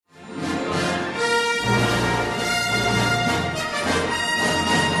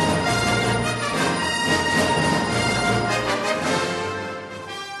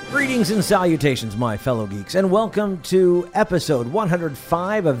Greetings and salutations, my fellow geeks, and welcome to episode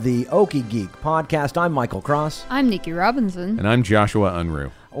 105 of the Okie Geek podcast. I'm Michael Cross. I'm Nikki Robinson. And I'm Joshua Unruh.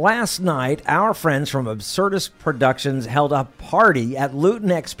 Last night, our friends from Absurdist Productions held a party at Luton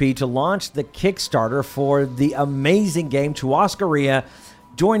XP to launch the Kickstarter for the amazing game Churrascaria.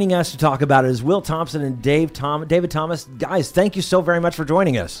 Joining us to talk about it is Will Thompson and David Thomas. Guys, thank you so very much for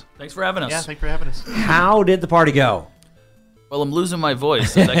joining us. Thanks for having us. Yeah, thanks for having us. How did the party go? Well, I'm losing my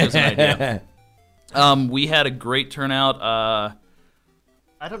voice, so that gives an idea. We had a great turnout. I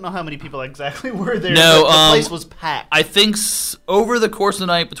don't know how many people exactly were there. No, but the place was packed. I think over the course of the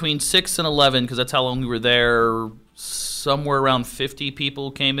night, between 6 and 11, because that's how long we were there, somewhere around 50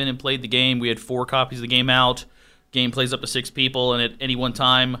 people came in and played the game. We had 4 copies of the game out. Game plays up to 6 people, and at any one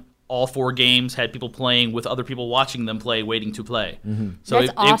time, all 4 games had people playing with other people watching them play, waiting to play. Mm-hmm. So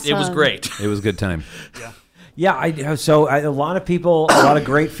That's it was awesome. great. It was a good time. Yeah. Yeah, a lot of people, a lot of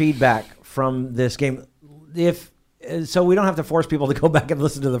great feedback from this game. So we don't have to force people to go back and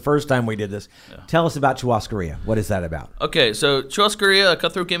listen to the first time we did this. Yeah. Tell us about Churrascaria. What is that about? Okay, so Churrascaria, a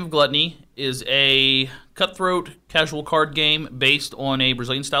cutthroat game of gluttony, is a cutthroat casual card game based on a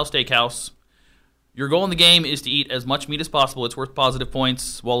Brazilian-style steakhouse. Your goal in the game is to eat as much meat as possible. It's worth positive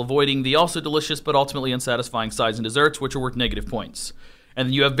points, while avoiding the also delicious but ultimately unsatisfying sides and desserts, which are worth negative points. And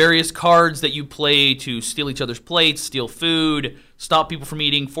then you have various cards that you play to steal each other's plates, steal food, stop people from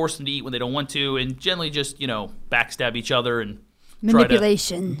eating, force them to eat when they don't want to, and generally just, backstab each other and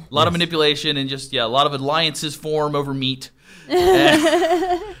Manipulation. A lot of manipulation and just, a lot of alliances form over meat.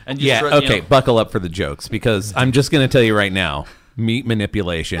 And just buckle up for the jokes, because I'm just going to tell you right now, meat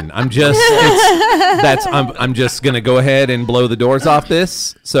manipulation. I'm just going to go ahead and blow the doors off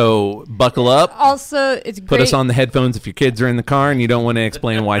this. So buckle up. Also, it's great. Put us on the headphones if your kids are in the car and you don't want to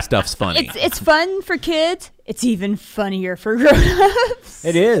explain why stuff's funny. It's fun for kids. It's even funnier for grown-ups.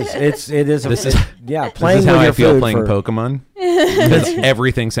 It is. Playing This with is how I feel playing Pokemon. Because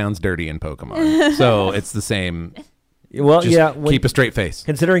everything sounds dirty in Pokemon. So it's the same. Well, just keep a straight face.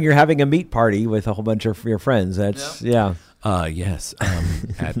 Considering you're having a meat party with a whole bunch of your friends, that's Yes.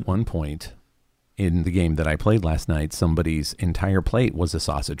 At one point in the game that I played last night, somebody's entire plate was a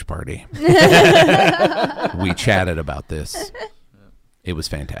sausage party. We chatted about this. It was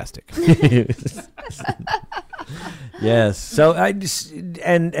fantastic. Yes. So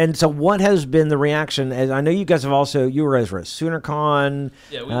so what has been the reaction? As I know you guys have you were at SoonerCon,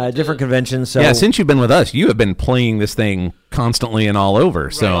 different conventions. So yeah, since you've been with us, you have been playing this thing constantly and all over.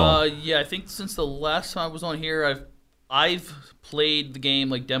 Right. So I think since the last time I was on here, I've played the game,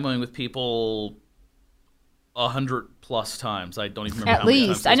 like demoing with people 100+ times. I don't even remember at how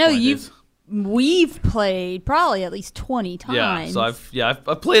least. many times. We've played probably at least 20 times. Yeah, so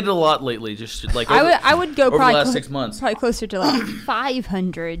I've played it a lot lately. Just like I would go over probably the last 6 months, probably closer to like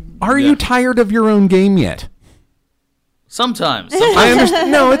 500. Are you tired of your own game yet? Sometimes. I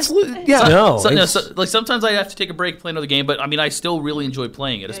understand. No, sometimes I have to take a break, play another game, but I mean, I still really enjoy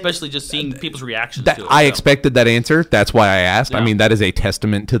playing it, especially just seeing people's reactions to it. I expected that answer. That's why I asked. Yeah. I mean, that is a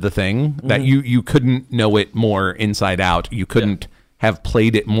testament to the thing that you couldn't know it more inside out. You couldn't have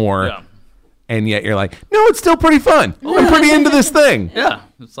played it more. Yeah. And yet you're like, no, it's still pretty fun. I'm pretty into this thing. Yeah,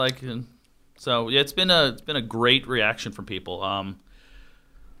 it's like it's been a great reaction from people.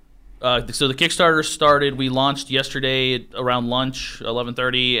 So the Kickstarter started. We launched yesterday around lunch,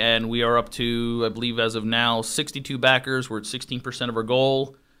 11:30, and we are up to, I believe, as of now, 62 backers. We're at 16% of our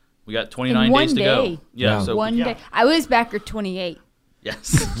goal. We got 29 days to go. Yeah. So One day. I was backer 28.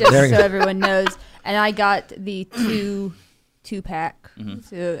 Yes. Just so everyone knows, and I got the two pack. Mm-hmm.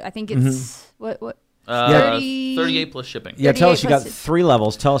 So I think it's what 38 plus shipping. Yeah, tell us, you got 38 3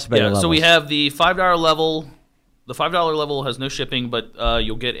 levels. Tell us about your levels. So we have the $5 level. The $5 level has no shipping, but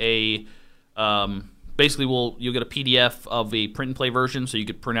you'll get a you'll get a PDF of a print and play version, so you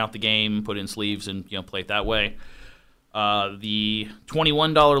could print out the game, put it in sleeves, and play it that way. The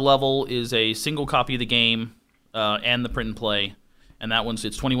 $21 level is a single copy of the game and the print and play, and that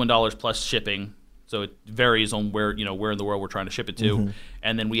it's $21 plus shipping. So it varies on where in the world we're trying to ship it to. Mm-hmm.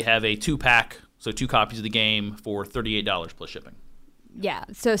 And then we have a 2-pack, so 2 copies of the game for $38 plus shipping. Yeah,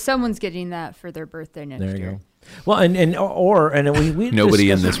 so someone's getting that for their birthday next year. There you go. Well, and we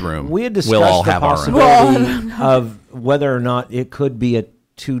nobody in this room. We had discussed we'll all the have our possibility of whether or not it could be a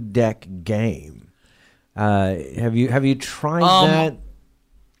 2-deck game. Have you tried that?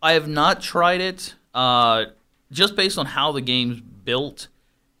 I have not tried it. Just based on how the game's built,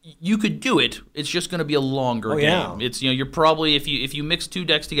 you could do it. It's just going to be a longer game. Yeah. It's you're probably if you mix 2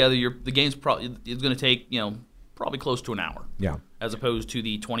 decks together, the game's probably it's going to take probably close to an hour. Yeah. As opposed to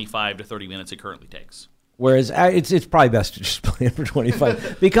the 25 to 30 minutes it currently takes. Whereas it's probably best to just play it for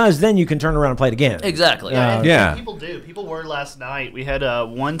 25 because then you can turn around and play it again. Exactly. Yeah. People do. People were last night. We had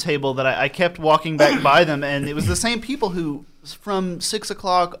one table that I kept walking back by them, and it was the same people who, from 6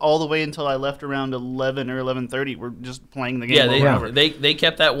 o'clock all the way until I left around 11 or 11:30, were just playing the game. Yeah, over and over. they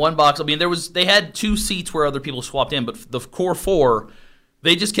kept that one box. I mean, they had 2 seats where other people swapped in, but the core 4,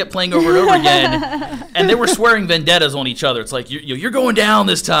 they just kept playing over and over again, and they were swearing vendettas on each other. It's like you're going down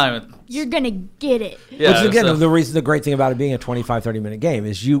this time. You're gonna get it. Yeah, which again, the great thing about it being a 25, 30-minute game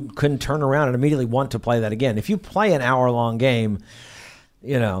is you couldn't turn around and immediately want to play that again. If you play an hour-long game,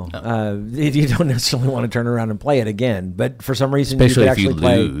 you don't necessarily want to turn around and play it again. But for some reason, especially you could if you actually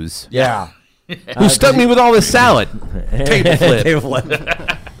play. lose. Yeah. Who stuck me with all this salad? Table flip. Table flip.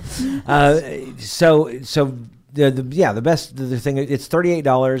 The best thing, it's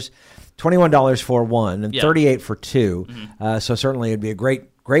 $38, $21 for one, and $38 for two. Mm-hmm. So certainly it'd be a great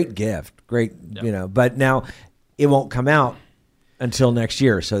gift. But now it won't come out until next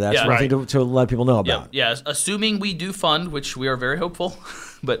year. So that's one thing to let people know about. Yeah, assuming we do fund, which we are very hopeful,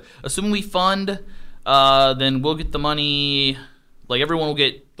 but assuming we fund, then we'll get the money. Like everyone will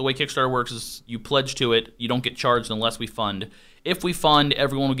get, the way Kickstarter works is you pledge to it, you don't get charged unless we fund. If we fund,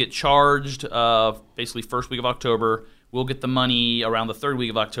 everyone will get charged basically first week of October. We'll get the money around the third week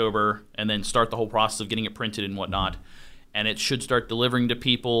of October and then start the whole process of getting it printed and whatnot. And it should start delivering to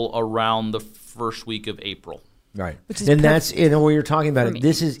people around the first week of April. Right. And that's what you're talking about.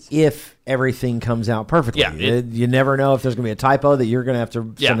 This is if everything comes out perfectly. Yeah, you never know if there's going to be a typo that you're going to have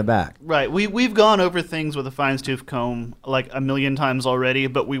to send it back. Right. We've gone over things with a fine-tooth comb like a million times already,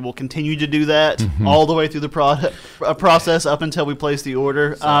 but we will continue to do that all the way through the process up until we place the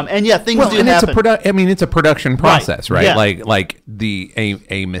order. Things do happen. It's a production process, right? Yeah. Like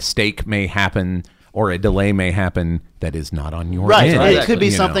a mistake may happen or a delay may happen that is not on your end. Right. It could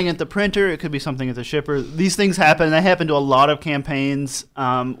be something at the printer. It could be something at the shipper. These things happen. They happen to a lot of campaigns.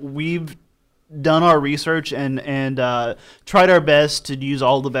 We've done our research and tried our best to use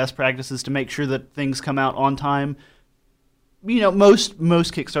all the best practices to make sure that things come out on time. Most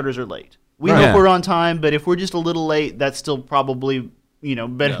Kickstarters are late. We hope we're on time, but if we're just a little late, that's still probably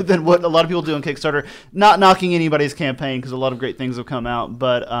better than what a lot of people do on Kickstarter. Not knocking anybody's campaign because a lot of great things have come out,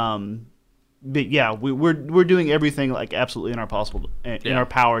 but yeah, we're doing everything like absolutely in our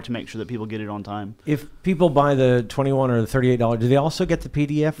power to make sure that people get it on time. If people buy the $21 or the $38, do they also get the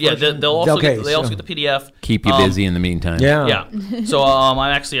PDF? Yeah, they'll also get the PDF. Keep you busy in the meantime. Yeah. So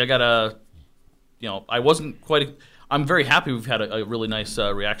I'm very happy we've had a really nice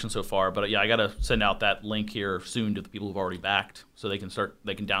reaction so far. But I got to send out that link here soon to the people who've already backed, so they can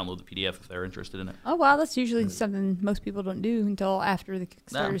download the PDF if they're interested in it. Oh wow, that's usually something most people don't do until after the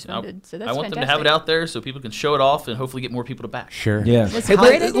Kickstarter is funded. So that's I want fantastic. them to have it out there so people can show it off and hopefully get more people to back. Sure. Yeah. Hey,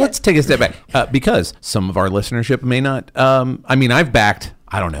 let's take a step back because some of our listenership may not. I've backed.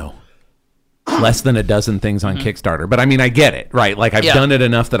 I don't know. Less than a dozen things on Kickstarter. But I get it, right? Like I've done it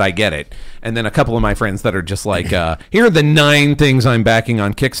enough that I get it. And then a couple of my friends that are just like, here are the 9 things I'm backing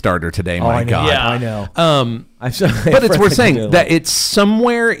on Kickstarter today. My God. Yeah, I know. But it's worth saying that it's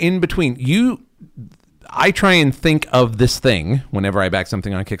somewhere in between. I try and think of this thing whenever I back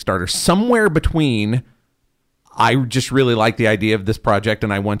something on Kickstarter, somewhere between I just really like the idea of this project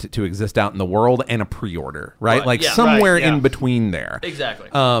and I want it to exist out in the world and a pre-order, right? Somewhere in between there. Exactly.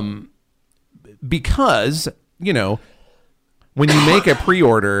 Because, when you make a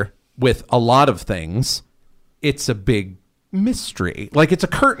pre-order with a lot of things, it's a big mystery. Like it's a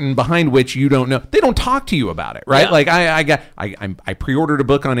curtain behind which you don't know. They don't talk to you about it, right? Yeah. Like I pre-ordered a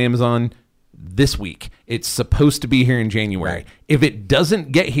book on Amazon this week. It's supposed to be here in January. Right. If it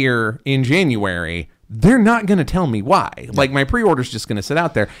doesn't get here in January, they're not going to tell me why. Yeah. Like my pre-order's just going to sit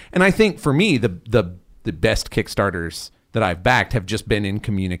out there. And I think for me, the best Kickstarters that I've backed have just been in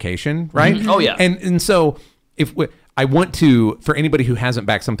communication, right? Mm-hmm. Oh, yeah. And so I want to, for anybody who hasn't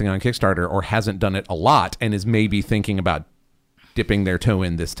backed something on Kickstarter or hasn't done it a lot and is maybe thinking about dipping their toe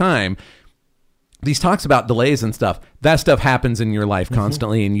in this time, these talks about delays and stuff, that stuff happens in your life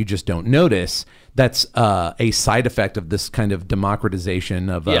constantly and you just don't notice. That's a side effect of this kind of democratization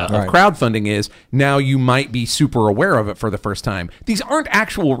of crowdfunding is now you might be super aware of it for the first time. These aren't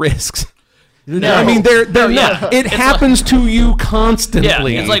actual risks. No. They're not. It happens to you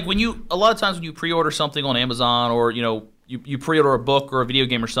constantly. Yeah, it's like a lot of times when you pre-order something on Amazon or, you pre-order a book or a video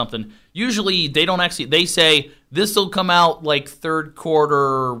game or something, usually they say this will come out like third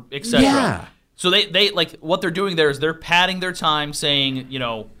quarter, etc. Yeah. So they like what they're doing there is they're padding their time saying,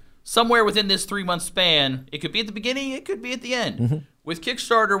 somewhere within this 3-month span, it could be at the beginning, it could be at the end. Mm-hmm. With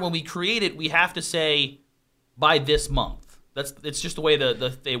Kickstarter, when we create it, we have to say by this month. It's just the way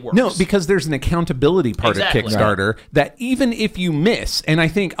they work. No, because there's an accountability part Exactly. of Kickstarter that even if you miss, and I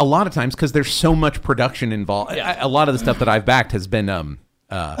think a lot of times because there's so much production involved, Yeah. a lot of the stuff that I've backed has been,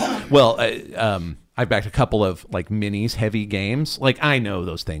 I've backed a couple of like minis, heavy games. Like I know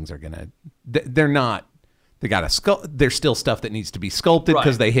those things are gonna, they're not. They got to there's still stuff that needs to be sculpted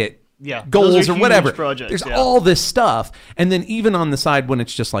because Right. they hit Yeah, goals those are or huge whatever. projects, There's yeah. all this stuff. And then even on the side when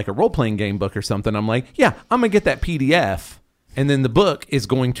it's just like a role-playing game book or something, I'm like, yeah, I'm going to get that PDF. And then the book is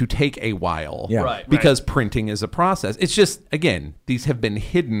going to take a while. Yeah. Right. Because printing is a process. It's just, again, these have been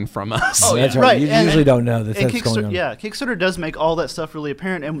hidden from us. Oh, yeah. That's right. Right, You and- usually don't know that And that's going on. Kickstarter does make all that stuff really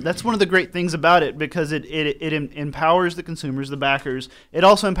apparent, and that's one of the great things about it because it empowers the consumers, the backers. It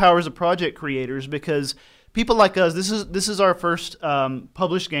also empowers the project creators because people like us, this is our first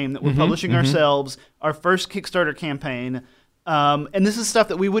published game that we're publishing ourselves, our first Kickstarter campaign, and this is stuff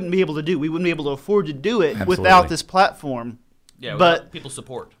that we wouldn't be able to do. We wouldn't be able to afford to do it Absolutely. without this platform. Yeah, but without people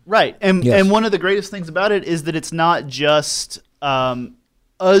support. Right, and Yes. and one of the greatest things about it is that it's not just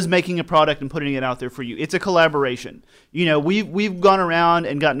us making a product and putting it out there for you. It's a collaboration. You know, we've gone around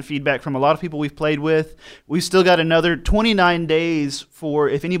and gotten feedback from a lot of people we've played with. We've still got another 29 days for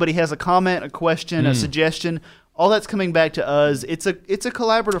if anybody has a comment, a question, a suggestion. All that's coming back to us. It's a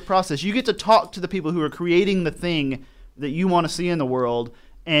collaborative process. You get to talk to the people who are creating the thing that you want to see in the world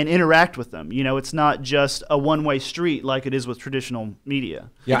and interact with them. You know, it's not just a one-way street like it is with traditional media.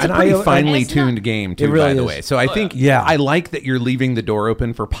 Yeah, It's a and pretty I- finely it's not- tuned game, too, really by the is. way. So I think, yeah. I like that you're leaving the door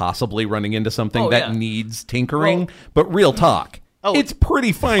open for possibly running into something Oh, that yeah. needs tinkering. Well- but real talk, Oh. it's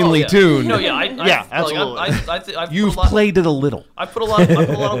pretty finely yeah. tuned. No, yeah, absolutely. I've You've put a lot, played it a little. I put a lot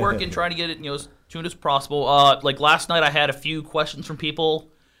of work in trying to get it, as tuned as possible. Like last night, I had a few questions from people.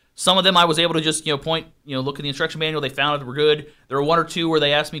 Some of them I was able to just point, look at the instruction manual. They found it were good. There were one or two where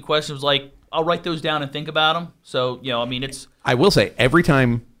they asked me questions like I'll write those down and think about them. So it's I will say, every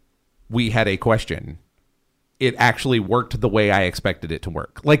time we had a question, it actually worked the way I expected it to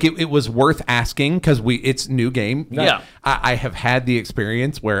work. Like it was worth asking because it's new game. Yeah. I have had the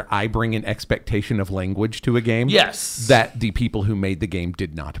experience where I bring an expectation of language to a game. Yes. That the people who made the game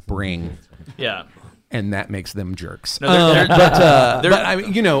did not bring. yeah. And that makes them jerks. No, they're- But I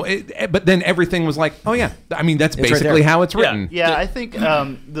mean, but then everything was like, oh yeah. I mean, that's right basically there. how it's written. Yeah, I think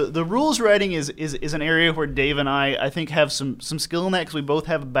the rules writing is an area where Dave and I think have some skill in that because we both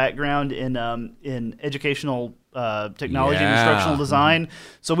have a background in educational technology and Yeah. instructional design.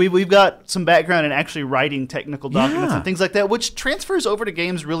 So we've got some background in actually writing technical documents Yeah. and things like that, which transfers over to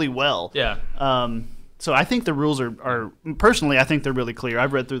games really well. Yeah. So I think the rules are personally I think they're really clear.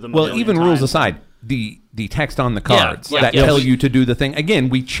 I've read through them. a Well, million even rules times. aside, the text on the cards Yeah, that yeah. tell you to do the thing. Again,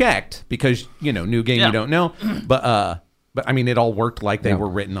 we checked because new game Yeah. you don't know, but I mean it all worked like they were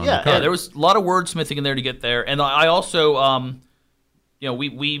written on the Yeah, card. Yeah, there was a lot of wordsmithing in there to get there, and I also,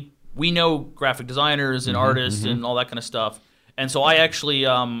 we know graphic designers and artists and all that kind of stuff, and so I actually,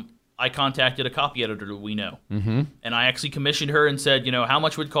 I contacted a copy editor that we know, and I actually commissioned her and said, how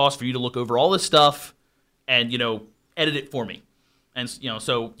much would it cost for you to look over all this stuff, and edit it for me, and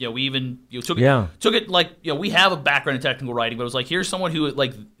so we even took it like we have a background in technical writing, but it was like here's someone who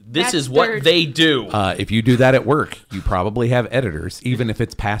like this That's is what their- they do. If you do that at work, you probably have editors, even if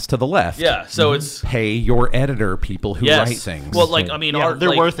it's passed to the left. Yeah, so it's Pay your editor people who yes. write things. Well, like I mean, Yeah, they're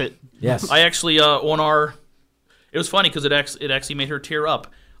like, worth it. Yes. I actually on our, it was funny because it actually made her tear up.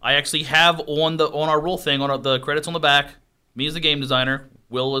 I actually have on our rule thing on the credits on the back. Me as the game designer,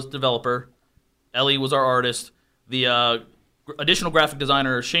 Will was developer, Ellie was our artist. The additional graphic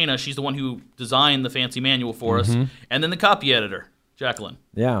designer Shayna, she's the one who designed the fancy manual for us, and then the copy editor Jacqueline.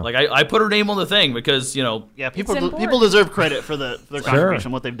 Yeah. like I put her name on the thing because Yeah, people It's important. people deserve credit for their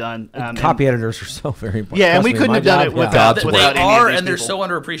contribution, what they've done. Copy editors are so very important. Yeah, and we Trust me, couldn't my have done job- it yeah. without they without any of are these and they're people. so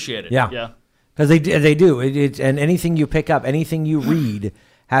underappreciated. Yeah. Yeah. Because they do. And anything you pick up, anything you read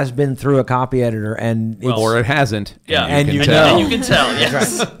has been through a copy editor, and it's, or it hasn't. Yeah, And can you tell. know. and you can tell.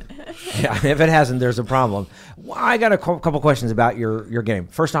 Yes. yeah, if it hasn't, there's a problem. Well, I got a couple questions about your game.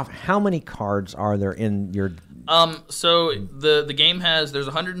 First off, how many cards are there in your? So the game there's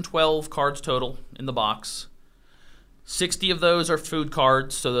 112 cards total in the box. 60 of those are food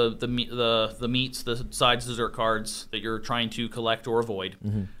cards, so the meats, the sides, dessert cards that you're trying to collect or avoid.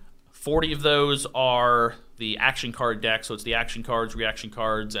 40 of those are the action card deck, so it's the action cards, reaction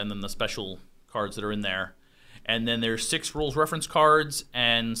cards, and then the special cards that are in there. And then there's 6 rules reference cards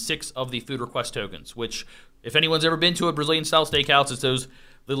and 6 of the food request tokens, which if anyone's ever been to a Brazilian-style steakhouse, it's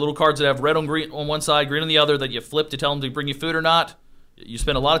the little cards that have red on green on one side, green on the other, that you flip to tell them to bring you food or not. You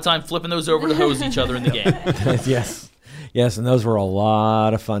spend a lot of time flipping those over to hose each other in the game. Yes, and those were a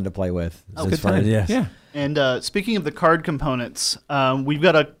lot of fun to play with. Oh, It's good fun. time. Yes. Yeah. And speaking of the card components, we've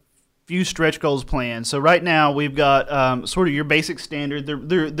got a few stretch goals planned. So right now we've got sort of your basic standard.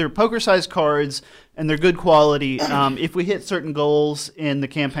 They're poker-sized cards, and they're good quality. If we hit certain goals in the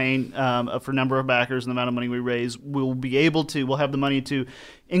campaign for number of backers and the amount of money we raise, we'll have the money to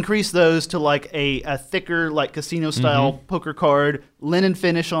increase those to like a thicker, like casino-style poker card, linen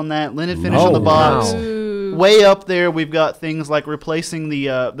finish on that, linen finish on the box. Wow. Way up there, we've got things like replacing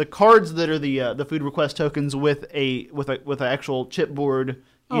the cards that are the food request tokens with an actual chipboard,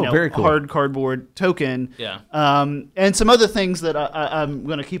 very cool. hard cardboard token. Yeah. And some other things that I'm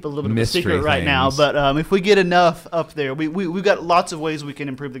going to keep a little bit of a Mystery secret right now. things. But if we get enough up there, we've got lots of ways we can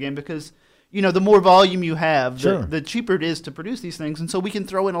improve the game because the more volume you have, Sure. the cheaper it is to produce these things, and so we can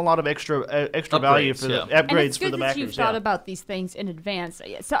throw in a lot of extra value for the yeah. And upgrades it's for good the that backers. you've thought about these things in advance.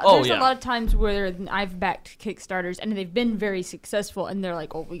 So Oh, there's yeah. a lot of times where I've backed Kickstarters and they've been very successful, and they're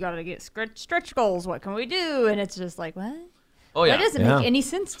like, "Oh, we got to get stretch goals. What can we do?" And it's just like, what? Oh yeah. That doesn't Yeah. make any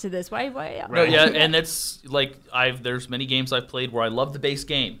sense to this. Why? No, yeah, and it's like there's many games I've played where I love the base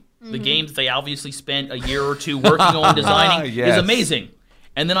game. The game that they obviously spent a year or two working on designing Yes. is amazing.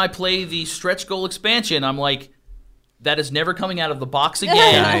 And then I play the stretch goal expansion. I'm like, that is never coming out of the box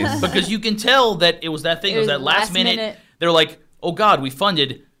again. Nice. Because you can tell that it was that thing. It was that last minute. They're like, oh God, we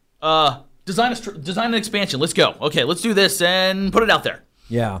funded. Design an expansion. Let's go. Okay, let's do this and put it out there.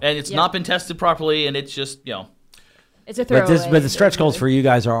 Yeah. And it's Yeah. not been tested properly, and it's just It's a throwaway. But the stretch goals for you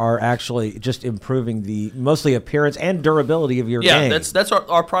guys are actually just improving the mostly appearance and durability of your game. that's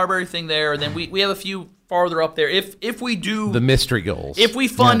our primary thing there. And then we have a few farther up there. If we do The mystery goals. if we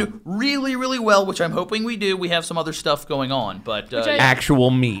fund really, really well, which I'm hoping we do, we have some other stuff going on. But Which I-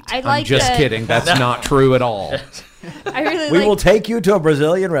 Actual meat. I I'm like just that- kidding. That's not true at all. I really We like will take you to a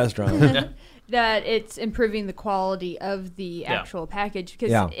Brazilian restaurant. that it's improving the quality of the actual package because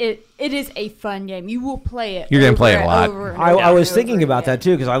Yeah. it is a fun game. You will play it. You're gonna over play it a and lot. over and I over was and thinking over about again. that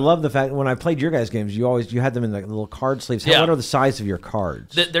too because I love the fact when I played your guys' games, you had them in like little card sleeves. Yeah. What are the size of your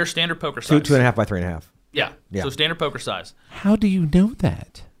cards? they're standard poker size. 2.5 by 3.5. Yeah. Yeah. So standard poker size. How do you know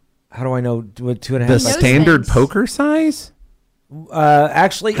that? How do I know what 2.5? The knows standard things. poker size?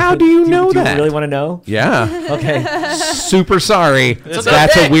 Actually, How do you know Do that? you really want to know? Yeah. Okay. Super sorry. okay.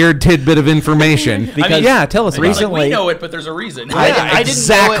 That's a weird tidbit of information. Because yeah, tell us about It's it. like, we Recently- know it, but there's a reason. I didn't know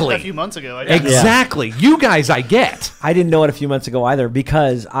exactly. it a few months ago. I didn't. Exactly. You guys, I get. I didn't know it a few months ago either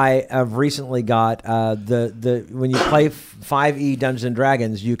because I have recently got the when you play 5e Dungeons and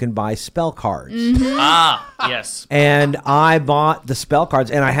Dragons, you can buy spell cards. Yes. And I bought the spell cards,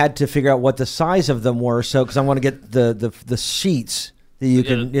 and I had to figure out what the size of them were. So, because I want to get the sheets that you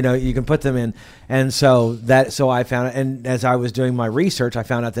can you can put them in, and so I found it. And as I was doing my research, I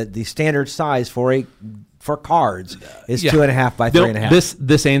found out that the standard size for cards is 2.5 by 3.5.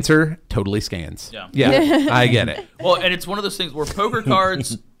 This answer totally scans. Yeah. I get it. Well, and it's one of those things where poker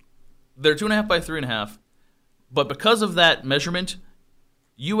cards, they're 2.5 by 3.5, but because of that measurement,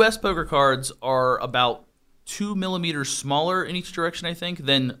 U.S. poker cards are about 2 millimeters smaller in each direction, I think,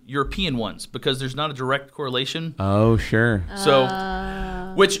 than European ones because there's not a direct correlation. Oh, sure.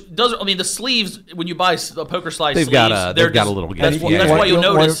 So, which doesn't. I mean, the sleeves when you buy a poker slice, They've sleeves, got a little That's, gap. Yeah. that's why you'll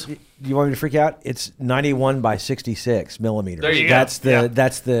notice. You want me to freak out? It's 91 by 61 millimeters. There you go. That's the Yeah.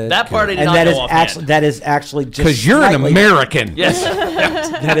 that's the That part I did and not that know is offhand. actually just Because you're an slightly- American. Yes.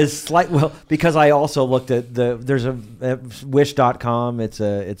 That is slight. Well, because I also looked at there's a Wish.com. It's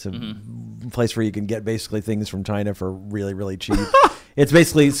a place where you can get basically things from China for really really cheap. It's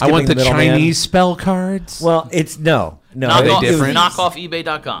basically I skipping want the middleman. Chinese spell cards. Well, it's no. knock, they off, different? knock off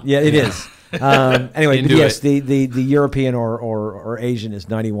eBay.com. Yeah, it is. Anyway, but Into yes, it. the European or Asian is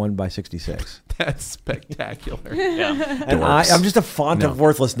 91 by 66. That's spectacular. Yeah. And Dorks. I'm just a font of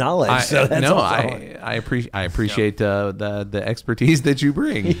worthless knowledge. So that's also I appreciate the expertise that you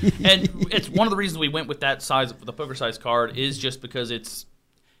bring. And it's one of the reasons we went with that size, the poker size card, is just because it's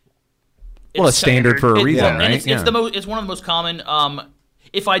Well, it's standard for a reason, and right? It's it's one of the most common.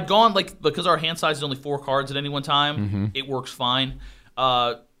 If I'd gone because our hand size is only 4 cards at any one time, it works fine.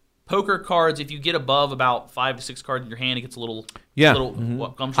 Poker cards, if you get above about 5 to 6 cards in your hand, it gets a little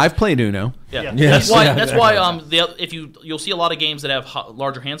cumbersome. I've played Uno. Yeah, Yes. that's why if you'll see a lot of games that have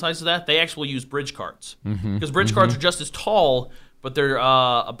larger hand sizes. That they actually use bridge cards because bridge cards are just as tall, but they're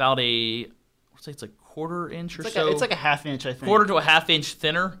about it's a quarter inch or so. It's like a half inch, I think. quarter to a half inch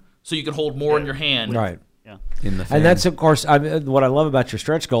thinner, so you can hold more in your hand. right. Yeah. In the And that's, of course, what I love about your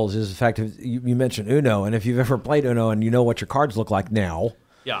stretch goals is the fact that you mentioned Uno. And if you've ever played Uno and you know what your cards look like now,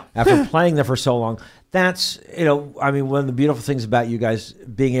 Yeah. after playing them for so long, that's, I mean, one of the beautiful things about you guys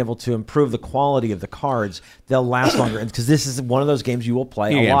being able to improve the quality of the cards, they'll last longer. Because this is one of those games you will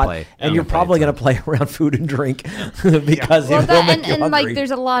play a lot. And you're probably going to play around food and drink because it will make you hungry. Like,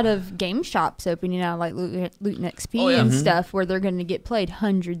 there's a lot of game shops opening out, like Loot XP and stuff, where they're going to get played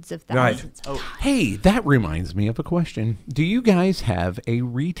hundreds of thousands. Right. Hey, that reminds me of a question. Do you guys have a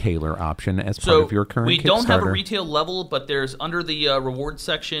retailer option as part of your current Kickstarter? We don't have a retail level, but there's under the rewards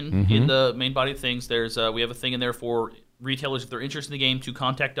section in the main body of things, we have a thing in there for retailers if they're interested in the game to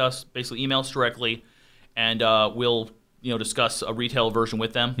contact us, basically email us directly, and we'll discuss a retail version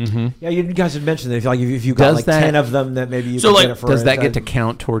with them. Yeah, you guys had mentioned that if you got 10 of them, that maybe you can get it for. Does that get to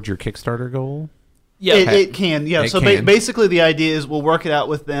count towards your Kickstarter goal? Yeah, it can. Yeah, so basically the idea is we'll work it out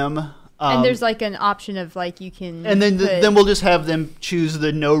with them. And there's like an option of like you can, and then we'll just have them choose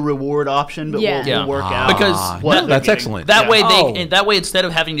the no reward option, but we'll work out because that's excellent. That way instead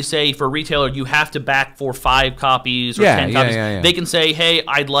of having to say for a retailer you have to back for 5 copies or 10 copies, they can say, hey,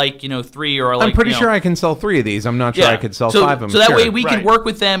 I'd like 3 or I'm pretty sure I can sell 3 of these. I'm not sure I could sell 5 of them. So that way we can work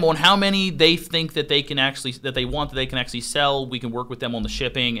with them on how many they think that they can actually sell. We can work with them on the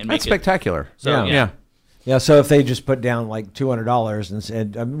shipping and that's spectacular. So Yeah, so if they just put down like $200 and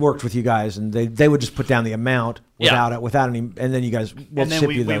said, worked with you guys, and they would just put down the amount without any, and then you guys will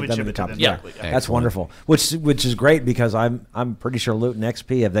ship you them in the top. That's wonderful. Which is great because I'm pretty sure Loot and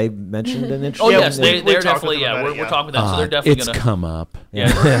XP, have they mentioned an interest? Oh yes, they're definitely we're talking with them, so they're definitely gonna come up. Yeah,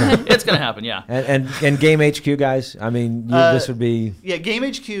 it's gonna happen. Yeah, and Game HQ guys, I mean, this would be Game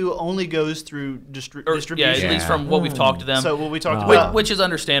HQ only goes through distribution. Yeah, at least from what we've talked to them. So what we talked about, which is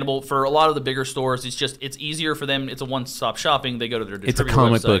understandable for a lot of the bigger stores. It's easier for them. It's a one-stop shopping. They go to their distributor. It's a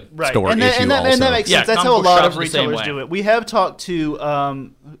comic book store issue, and that makes sense. Yeah, that's how a lot of retailers do it. We have talked to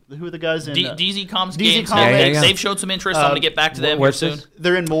who are the guys in DZ Comics DZ Games. Comics. They've showed some interest. I'm going to get back to them where's soon. this?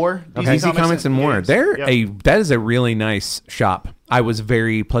 They're in More. DZ Comics and More. That is a really nice shop. I was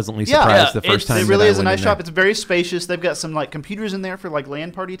very pleasantly surprised the first time. It really is a nice shop. It's very spacious. They've got some like computers in there for like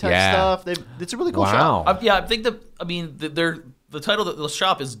LAN party type stuff. It's a really cool shop. I think the title of the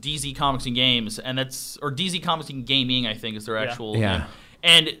shop is DZ Comics and Games, and or DZ Comics and Gaming, I think is their actual name.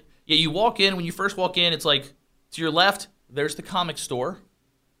 And you walk in. When you first walk in, it's like to your left, there's the comic store.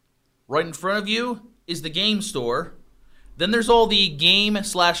 Right in front of you is the game store. Then there's all the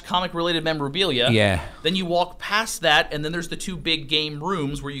game/comic related memorabilia. Yeah. Then you walk past that, and then there's the 2 big game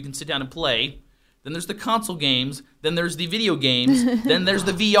rooms where you can sit down and play. Then there's the console games. Then there's the video games. Then there's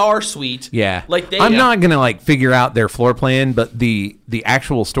the VR suite. Yeah. I'm not gonna figure out their floor plan, but the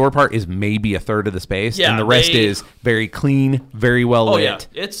actual store part is maybe a third of the space, and the rest is very clean, very well lit.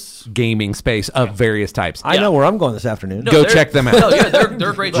 It's gaming space of various types. I know where I'm going this afternoon. Go check them out. No,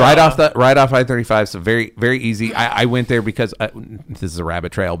 they're great. right off I-35, so very very easy. I went there because this is a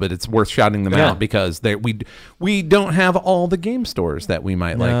rabbit trail, but it's worth shouting them out because we don't have all the game stores that we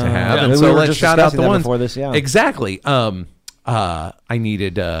might like to have, and so let's shout out the ones before this. Exactly. I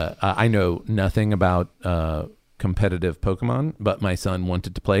needed. I know nothing about competitive Pokemon, but my son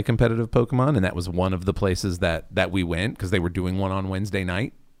wanted to play competitive Pokemon, and that was one of the places that we went because they were doing one on Wednesday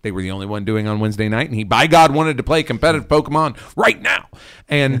night. They were the only one doing on Wednesday night, and he, by God, wanted to play competitive Pokemon right now,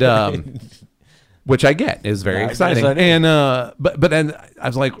 and which I get is very exciting. And but then I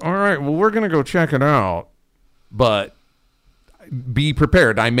was like, all right, well, we're gonna go check it out, but be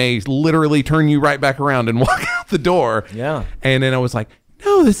prepared. I may literally turn you right back around and walk out the door. Yeah. And then I was like,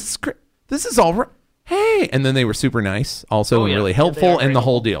 no, this is great. This is all right. Hey. And then they were super nice also and really helpful and the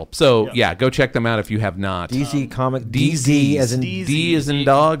whole deal. So go check them out if you have not. DZ Comic. DZ as in D as in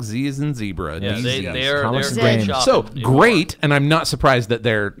dog, Z as in zebra. Yeah, they're Comics great. So great, and I'm not surprised that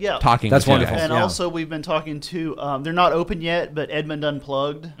they're talking. That's to wonderful. And also we've been talking to, they're not open yet, but Edmund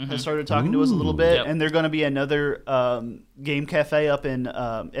Unplugged has started talking to us a little bit, and they're going to be another game cafe up in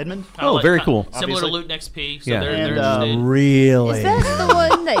Edmond. Very cool. Similar to Loot and XP. So they're And, interested. Really? Is that the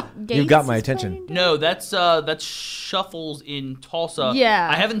one that Gates You got my is attention. playing? No, that's Shuffles in Tulsa. Yeah.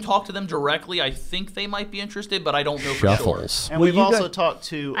 I haven't talked to them directly. I think they might be interested, but I don't know Shuffles. for sure. And Well, we've you also got- talked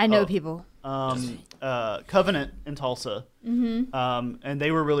to I know people. Covenant in Tulsa, and they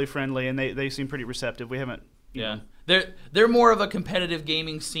were really friendly, and they seem pretty receptive. We haven't, They're more of a competitive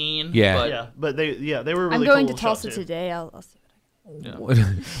gaming scene. Yeah. but they were really. I'm going cool to Tulsa shop, too. today. I'll see.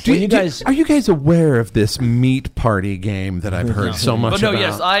 Are you guys aware of this meat party game that I've heard so much But no,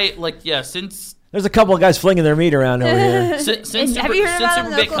 about? since There's a couple of guys flinging their meat around over here. since Have you heard Super about it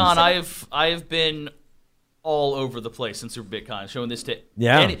in BitCon, Oklahoma I've been all over the place since Super BitCon, showing this to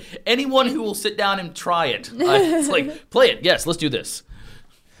Yeah. anyone who will sit down and try it. It's like, play it. Yes, let's do this.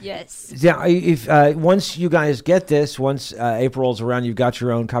 Yes. Yeah, if once you guys get this, once April's around, you've got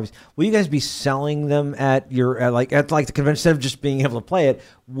your own copies. Will you guys be selling them at your at the convention instead of just being able to play it?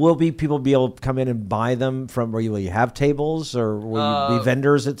 Will people be able to come in and buy them from where will you have tables or will you be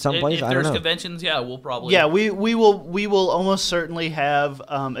vendors at some place? If I don't there's know. conventions, yeah, we'll probably. Yeah, we will almost certainly have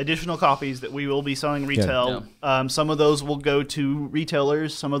additional copies that we will be selling retail. Some of those will go to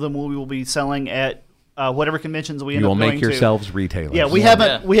retailers. Some of them we will be selling at whatever conventions we end You will up going make to. yourselves retailers. Yeah, we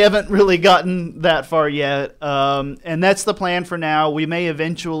haven't really gotten that far yet, and that's the plan for now. We may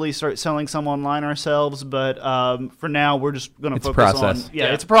eventually start selling some online ourselves, but for now we're just going to It's a focus process. on.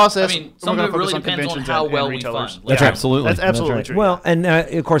 It's a process. I mean, We're some gonna of it really focus on depends on conventions how and well we retailers. fund. That's absolutely. That's absolutely true. Well, and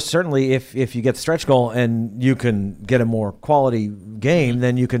of course, certainly, if you get the stretch goal and you can get a more quality game,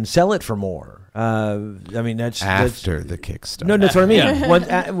 then you can sell it for more. I mean, that's After the Kickstarter. No, that's what I mean. Yeah. When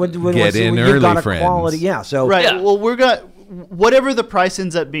Get in you've early, got a friends. quality, yeah. So Right. Yeah. Well, we're got whatever the price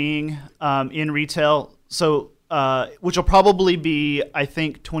ends up being in retail. So, which will probably be, I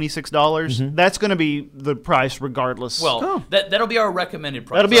think, $26. That's going to be the price regardless. Well, that'll be our recommended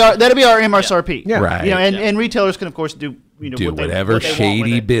price. that'll be our MSRP. Yeah. Right. You know, and retailers can of course do Do what they whatever want with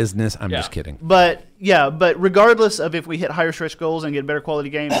shady it. business. I'm Yeah. just kidding. But regardless of if we hit higher stretch goals and get better quality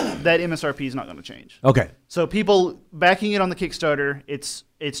games, that MSRP is not going to change. okay, So people backing it on the Kickstarter, it's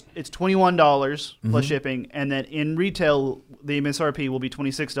 $21 plus shipping, and then in retail the MSRP will be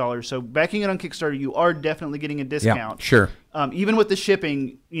 $26. So backing it on Kickstarter, you are definitely getting a discount. Sure. Even with the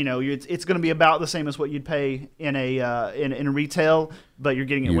shipping, it's going to be about the same as what you'd pay in a in retail, but you're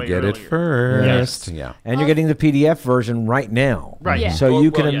getting it You way get earlier. it first. Yes. Yeah. and you're getting the PDF version right now, Right. Yeah. So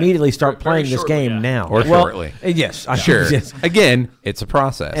you can Well, yeah. immediately start Very playing this shortly, game yeah. now, Or shortly. Yes, Sure. yes. Again, it's a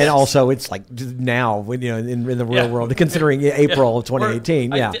process. And also, it's like now, when in the real Yeah. world, considering April of 2018.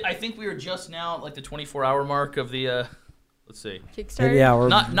 We're- Yeah, I think we are just now at like the 24-hour mark of the. Let's see. Kickstarter. yeah, we're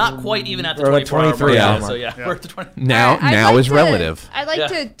Not quite even at the Or 24-hour mark. 23 hour So mark. yeah, we're at the 20. now I'd now like is to- relative. I'd like Yeah.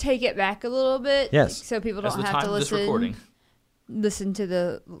 to take it back a little bit. Yes. So people That's don't the have time to of this listen. recording. Listen to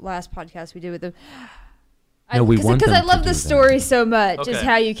the last podcast we did with them. No, we want Because them I to love do the that. story so much. Is Okay.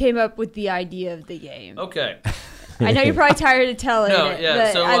 how you came up with the idea of the game. Okay. I know you're probably tired of telling No, it, yeah,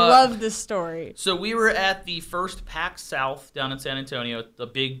 but so, I love the story. So we were at the first PAX South down in San Antonio, the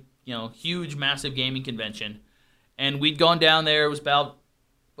big, huge, massive gaming convention, and we'd gone down there. It was about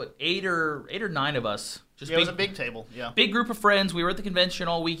 8 or 9 of us. Just Yeah, it was a big table. Yeah. big group of friends. We were at the convention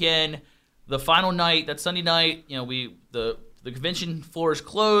all weekend. The final night, that Sunday night, the convention floor is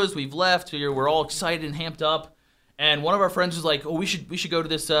closed. We've left. We're all excited and amped up. And one of our friends was like, "Oh, we should go to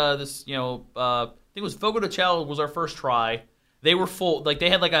this I think it was Fogo de Chao was our first try. They were full. Like they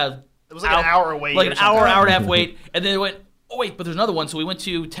had like a It was like an hour wait. like or an something. hour and a half wait, and then they went, "Oh wait, but there's another one." So we went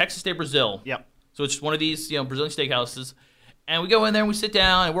to Texas de Brazil. Yep. So it's one of these, Brazilian steakhouses. And we go in there and we sit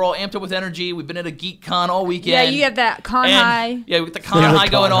down and we're all amped up with energy. We've been at a Geek Con all weekend. Yeah, you have that con And- high. Yeah, with the con Yeah, the high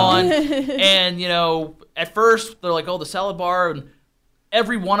going con on. And, at first they're like, "Oh, the salad bar," and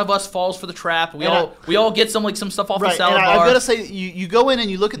every one of us falls for the trap. We all get some stuff off the Right, salad and bar. I've got to say, you go in and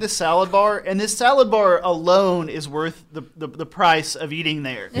you look at this salad bar, and this salad bar alone is worth the price of eating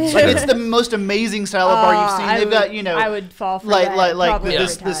there. Like it's the most amazing salad bar you've seen. They've got I would fall for like that probably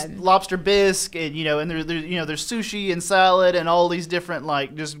this every this time. lobster bisque, and and there's sushi and salad and all these different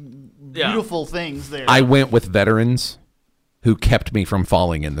just beautiful things there. I went with veterans who kept me from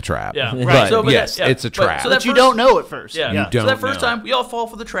falling in the trap. Yeah, Right. But So, but yes, yeah, it's a but- trap. so that but you first- don't know at first. Yeah. You So don't that first know. time, we all fall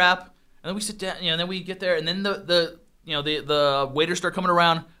for the trap, and then we sit down, and then we get there, and then the waiters start coming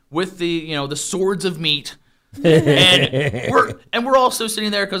around with the swords of meat. and we're also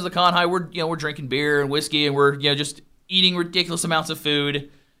sitting there because of the con high. We're drinking beer and whiskey, and we're just eating ridiculous amounts of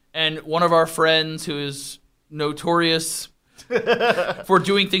food. And one of our friends who is notorious for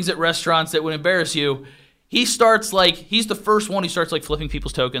doing things at restaurants that would embarrass you, he's the first one who starts flipping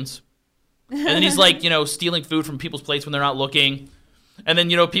people's tokens. And then he's stealing food from people's plates when they're not looking. And then,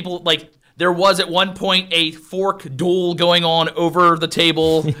 people there was at one point a fork duel going on over the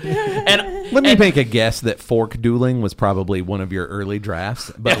table. And Let me make a guess that fork dueling was probably one of your early drafts,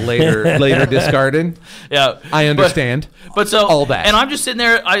 but later discarded. yeah, I understand. But so all that. and I'm just sitting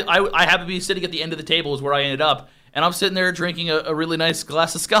there. I happen to be sitting at the end of the table is where I ended up, and I'm sitting there drinking a really nice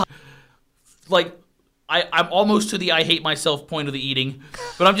glass of scotch. I'm almost to the I hate myself point of the eating,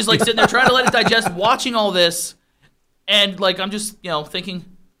 but I'm just sitting there trying to let it digest, watching all this, and I'm just thinking,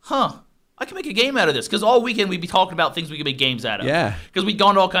 I can make a game out of this, because all weekend we'd be talking about things we could make games out of. Yeah. Because we'd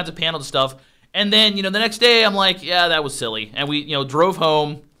gone to all kinds of panels and stuff, and then the next day I'm like, yeah, that was silly, and we drove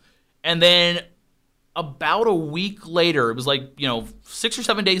home, and then about a week later, it was 6 or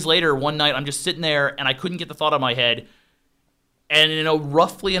 7 days later, one night I'm just sitting there and I couldn't get the thought out of my head. And in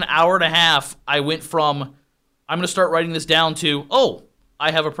roughly an hour and a half, I went from I'm going to start writing this down to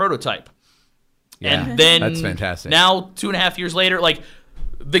I have a prototype. Yeah, And then that's fantastic. Now 2.5 years later, like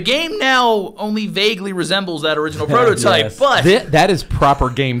the game now only vaguely resembles that original prototype, Yes. but That is proper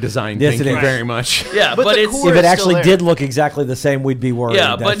game design. Yes, Thank it you is. very much. yeah, But but the it's core If it is actually still there. did look exactly the same, we'd be worried.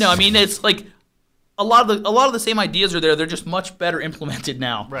 yeah, but no, I That's- mean it's like a lot of the same ideas are there. They're just much better implemented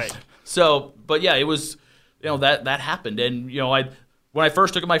now. Right. So, but yeah, it was that happened, and when I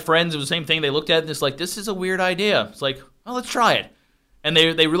first took it to my friends, it was the same thing. They looked at it and it's like, this is a weird idea. It's like, well, let's try it. And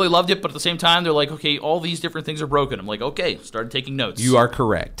they really loved it, but at the same time, they're like, okay, all these different things are broken. I'm like, okay, started taking notes. You are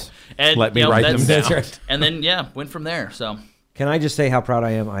correct. And Let me write them that's- down. right. And then went from there. So Can I just say how proud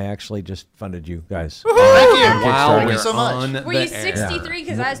I am? I actually just funded you guys. Thank you. Wow, Thank we're you so much. on Were the you air. 63?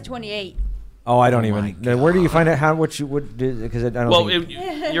 Because I was 28. Oh, I don't my even. Now, where do you find out how what you would do? Because I don't. well, think,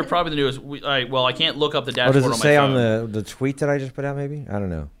 you're probably the newest. I can't look up the what dashboard does it on my say on phone. the tweet that I just put out? Maybe I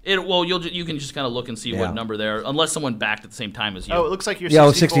don't know. You can just kind of look and see Yeah. what number there, unless someone backed at the same time as you. Oh, it looks like you're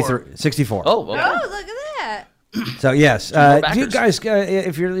Yeah, 64. 64. Oh, okay. Oh, look at that. So yes, more you backers. guys,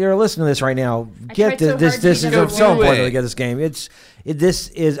 if you're listening to this right now, get tried so this. hard This to is get so over important it. to get this game. This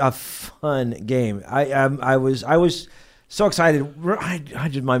is a fun game. I was so excited. I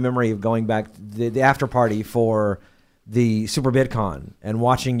did my memory of going back the after party for the Super BitCon and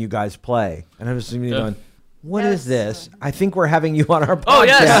watching you guys play, and I was going, "What is this?" I think we're having you on our podcast. Oh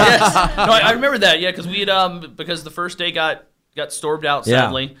yes. No, I remember that. Yeah, because we had because the first day got stormed out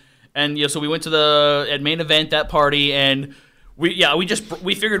sadly, and so we went to at main event that party, and we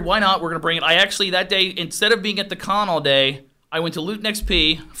figured why not? We're gonna bring it. I actually that day instead of being at the con all day, I went to Luton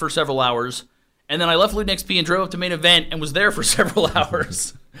XP for several hours, and then I left Luton XP and drove up to main event and was there for several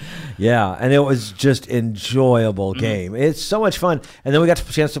hours. Yeah, and it was just enjoyable game. It's so much fun, and then we got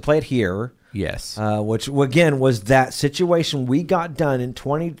the chance to play it here. Yes. Which again was that situation we got done in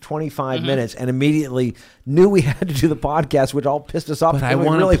 20 to 25 minutes and immediately knew we had to do the podcast, which all pissed us off. But I because we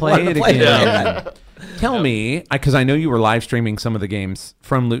want to really play wanted it to play again. Tell me, because I know you were live streaming some of the games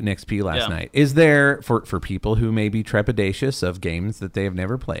from Luton XP last Yeah. night. Is there, for people who may be trepidatious of games that they have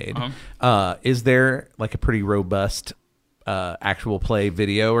never played, is there like a pretty robust actual play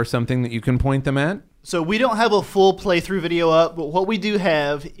video or something that you can point them at? So we don't have a full playthrough video up, but what we do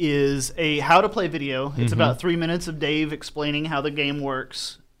have is a how to play video. It's about 3 minutes of Dave explaining how the game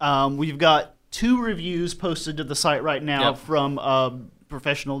works. We've got 2 reviews posted to the site right now Yep. from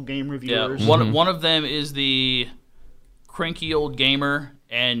professional game Yeah, reviewers. one of them is the cranky old gamer,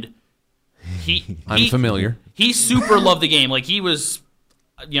 and I'm familiar. He super loved the game. Like he was,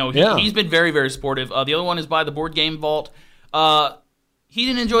 Yeah. he's been very very supportive. The other one is by the Board Game Vault. He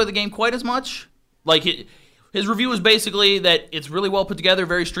didn't enjoy the game quite as much. Like his review was basically that it's really well put together,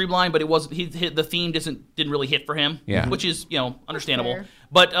 very streamlined, but it wasn't. The theme didn't really hit for him. Yeah. Which is understandable. fair.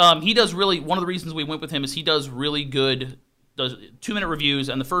 But he does really. One of the reasons we went with him is he does really good. Does 2-minute reviews,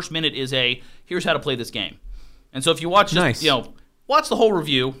 and the first minute is here's how to play this game. And so if you watch, Nice. watch the whole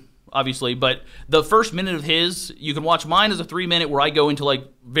review, obviously, but the first minute of his, you can watch mine as a 3-minute where I go into like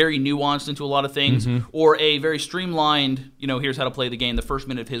very nuanced into a lot of things, or a very streamlined, here's how to play the game. The first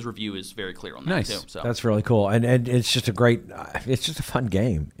minute of his review is very clear on that Nice. too. So That's really cool, and it's just it's just a fun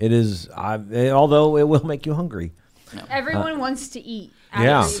game. It is, although it will make you hungry. Everyone wants to eat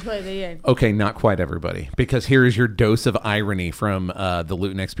Yeah. after you play the game. Okay, not quite everybody, because here is your dose of irony from the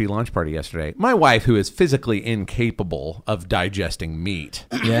Luton XP launch party yesterday. My wife, who is physically incapable of digesting meat,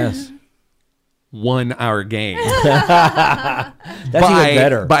 Yes, won our game that's even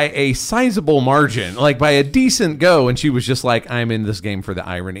better. by a sizable margin, like by a decent go. And she was just like, "I'm in this game for the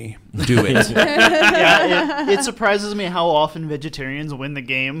irony. Do it." Yeah, it surprises me how often vegetarians win the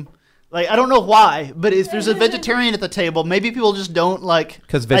game. Like, I don't know why, but if there's a vegetarian at the table, maybe people just don't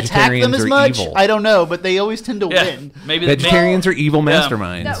 'Cause attack vegetarians them as are much. evil. I don't know, but they always tend to win. maybe Vegetarians are evil Yeah.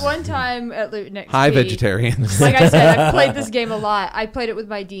 masterminds. That one time at Luton XP, Hi, vegetarians. like I said, I've played this game a lot. I played it with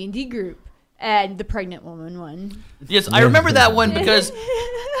my D&D group, and the pregnant woman won. Yes, I remember that one because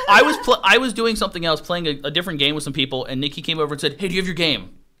I was doing something else, playing a different game with some people, and Nikki came over and said, "Hey, do you have your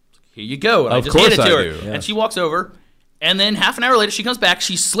game?" Here you go. And Of I just course handed it to I her. do. Yeah. And she walks over, and then half an hour later, she comes back,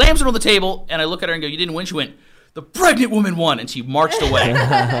 she slams it on the table, and I look at her and go, "You didn't win." She went, "The pregnant woman won," and she marched away. Of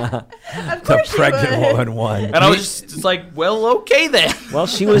The course she pregnant would. woman won. And I was just like, well, okay then. Well,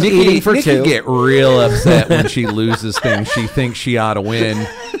 she was Nikki, eating for Nikki 2. get real upset when she loses things she thinks she ought to win.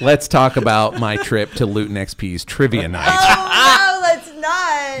 Let's talk about my trip to Luton XP's trivia night. Oh, no,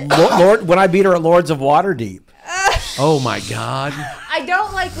 let's not. Lord, when I beat her at Lords of Waterdeep. Oh my God. I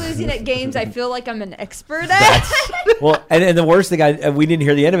don't like losing at games I feel like I'm an expert at. Well, and the worst thing, we didn't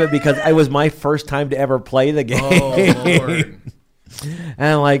hear the end of it because it was my first time to ever play the game. Oh, Lord. And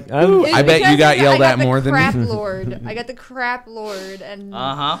I'm like, It's I bet you because got I yelled at the more than crap me. Lord. I got the crap Lord, and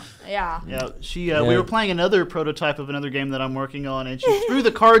yeah. Yeah, we were playing another prototype of another game that I'm working on, and she threw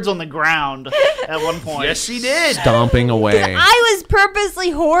the cards on the ground at one point. Yes, she did. Stomping away. I was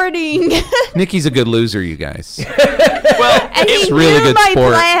purposely hoarding, Nikki's a good loser, you guys. Well, and he It's really knew good my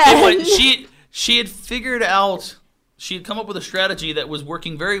sport. plan. she had figured out. She had come up with a strategy that was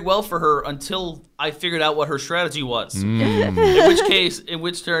working very well for her until I figured out what her strategy was. In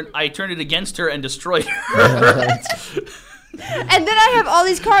which turn I turned it against her and destroyed her. And then I have all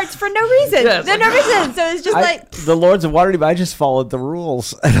these cards for no reason. Yeah, it's no like, reason. So it's just like the Lords of Waterdeep, I just followed the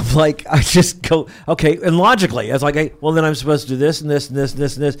rules. And I'm like, I just go, okay. And logically, I was like, hey, well, then I'm supposed to do this and this and this and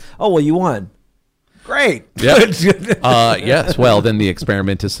this and this. Oh, well, you won. Great. Yep. Yes. Well, then the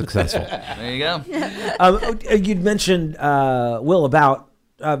experiment is successful. There you go. You'd mentioned, Will, about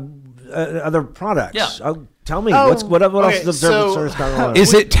other products. Yeah. Tell me, Oh. what else Okay, is Observer so- Service got going on?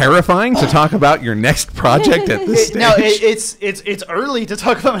 Is it terrifying to talk about your next project at this stage? No, it's early to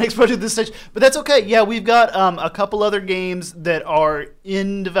talk about my next project at this stage, but that's okay. Yeah, we've got a couple other games that are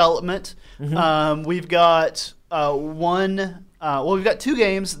in development. We've got one. Well, we've got two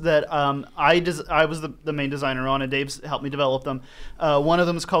games that I was the main designer on, and Dave's helped me develop them. One of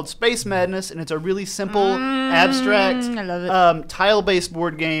them is called Space Madness, and it's a really simple, abstract, I love it. tile-based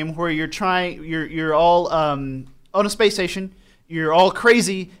board game where you're all on a space station. You're all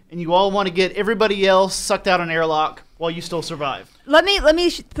crazy, and you all want to get everybody else sucked out an airlock while you still survive. let me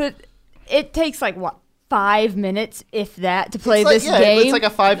put. It takes like what 5 minutes, if that, to play this game. It's like a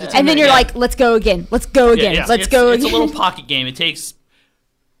 5 to 10 and then minute you're game. like, let's go again. Let's go again. Yeah, Let's go It's again. a little pocket game. It takes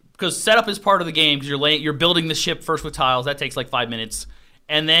because setup is part of the game because you're building the ship first with tiles. That takes like 5 minutes,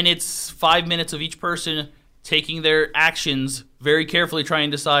 and then it's 5 minutes of each person taking their actions very carefully, trying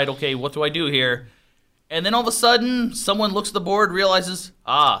to decide, okay, what do I do here? And then all of a sudden, someone looks at the board, realizes,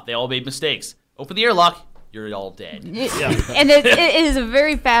 they all made mistakes. Open the airlock. You're all dead. And it is a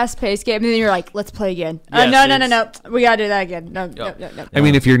very fast-paced game. And then you're like, let's play again. Yes, No. We got to do that again. No. I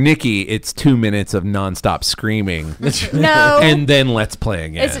mean, if you're Nikki, it's 2 minutes of nonstop screaming. No. And then let's play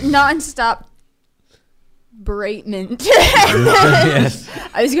again. It's nonstop beratement. Yes.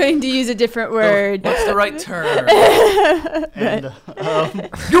 I was going to use a different word. What's the right term? And,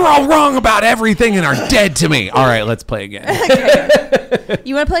 You're all wrong about everything and are dead to me. All right, let's play again.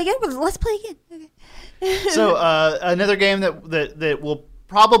 You want to play again? Well, let's play again. Okay. so another game that will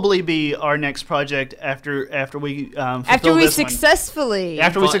probably be our next project after we fulfill After we this one.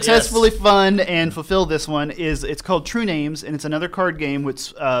 successfully fund and fulfill this one it's called True Names, and it's another card game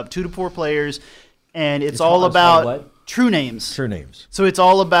with 2 to 4 players, and it's all called about what? true names. True names. So it's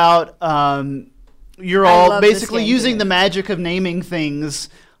all about you're I all love this basically game, using too. the magic of naming things,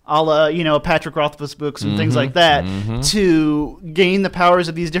 a la Patrick Rothfuss books and things like that, to gain the powers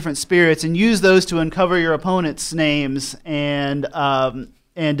of these different spirits and use those to uncover your opponent's names and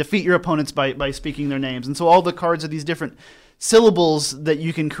defeat your opponents by speaking their names. And so all the cards are these different syllables that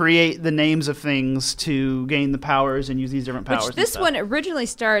you can create the names of things to gain the powers and use these different powers. Which and this stuff. one originally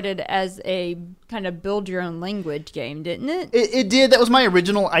started as a kind of build your own language game, didn't it? It did. That was my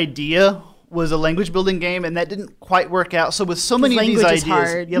original idea, was a language building game, and that didn't quite work out. So with so many of these language is ideas,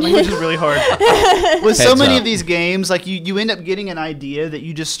 hard. yeah, language is really hard. With so Heads many up. of these games, like you end up getting an idea that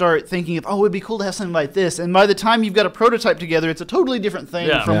you just start thinking of, it'd be cool to have something like this, and by the time you've got a prototype together, it's a totally different thing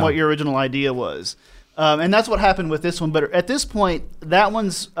from Yeah. what your original idea was. And that's what happened with this one. But at this point, that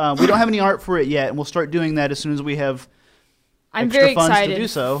one's we don't have any art for it yet, and we'll start doing that as soon as we have I'm extra very funds excited to do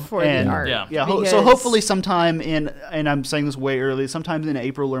so. for and the art. Yeah. so because- hopefully sometime and I'm saying this way early, sometime in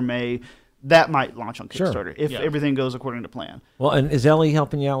April or May, that might launch on Sure. Kickstarter if Yeah. everything goes according to plan. Well, and is Ellie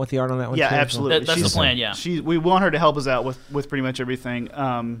helping you out with the art on that one? Yeah, too? absolutely. That's the plan, yeah. We want her to help us out with pretty much everything.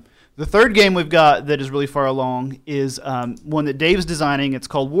 The third game we've got that is really far along is one that Dave's designing. It's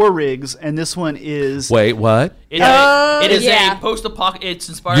called War Rigs, and this one is Wait, what? It is yeah. a post-apocalyptic. It's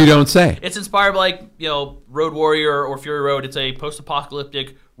inspired. You don't say. It's inspired by Road Warrior or Fury Road. It's a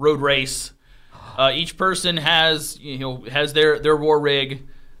post-apocalyptic road race. Each person has their war rig.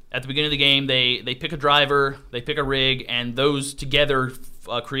 At the beginning of the game, they pick a driver, they pick a rig, and those together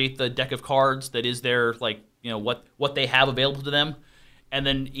create the deck of cards that is their what they have available to them. And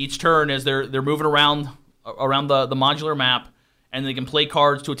then each turn, as they're moving around the modular map, and they can play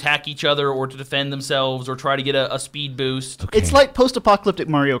cards to attack each other or to defend themselves or try to get a speed boost. Okay. it's like post-apocalyptic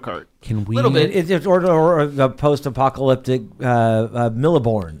Mario Kart. Can we? Little bit. It's or the post-apocalyptic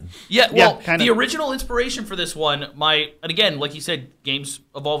Milliborn. Yeah, Yeah, well, kinda. the original inspiration for this one, and again, like you said, games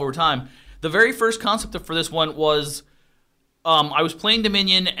evolve over time. The very first concept for this one was I was playing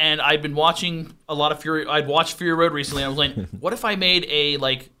Dominion, and I'd been watching a lot of Fury. I'd watched Fury Road recently. And I was like, what if I made a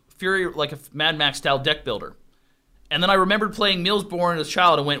a Mad Max style deck builder? And then I remembered playing Millsborn as a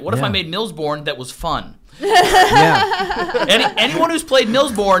child and went, what if I made Millsborn that was fun? Yeah. Anyone who's played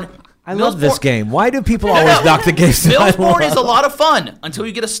Millsborn, I love this game. Why do people always knock the games that I Millsborn is a love? lot of fun until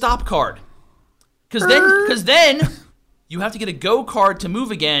you get a stop card. Because then you have to get a go card to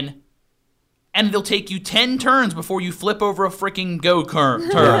move again, and it'll take you 10 turns before you flip over a freaking go turn.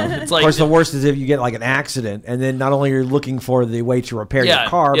 It's Of like, course, the worst is if you get like an accident, and then not only are you looking for the way to repair your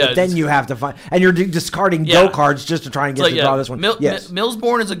car, but then you have to find, and you're discarding go cards just to try and get to draw this one.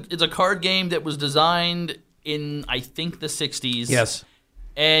 Millsborn is a card game that was designed in, I think, the 60s. Yes.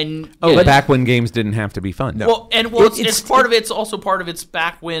 And back when games didn't have to be fun. No. It's part of it. It's also part of it's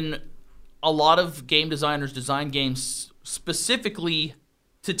back when a lot of game designers designed games specifically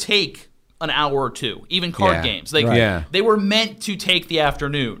to take an hour or two, even card games. They were meant to take the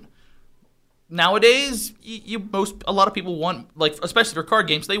afternoon. Nowadays, a lot of people want, like, especially for card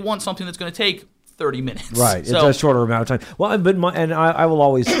games, they want something that's going to take 30 minutes. Right, it's a shorter amount of time. Well, but I will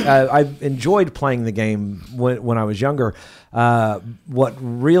always. I've enjoyed playing the game when I was younger. What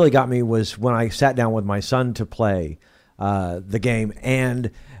really got me was when I sat down with my son to play the game, and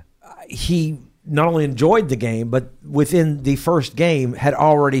he not only enjoyed the game, but within the first game had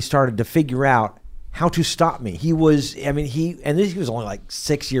already started to figure out how to stop me. He was only like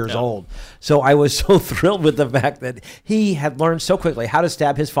 6 years old. So I was so thrilled with the fact that he had learned so quickly how to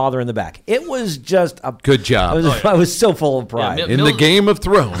stab his father in the back. It was just a good job. I was so full of pride. In the Game of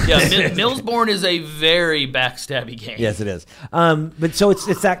Thrones. Yeah, Millsborn is a very backstabby game. Yes, it is. But so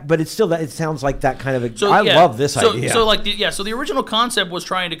it's that, but it's still that. It sounds like that kind of a. I love this idea. So the original concept was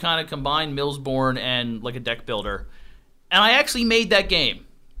trying to kind of combine Millsborn and like a deck builder, and I actually made that game.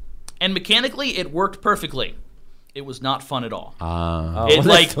 And mechanically, it worked perfectly. It was not fun at all.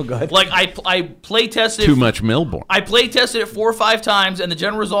 That's so good. Like I play tested too much Millsborn. I play tested it 4 or 5 times, and the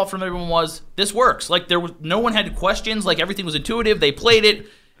general result from everyone was this works. Like no one had questions. Like everything was intuitive. They played it,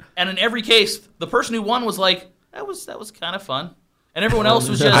 and in every case, the person who won was like, that was kind of fun, and everyone else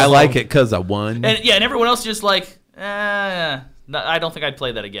was just I like it because I won. And everyone else just like, I don't think I'd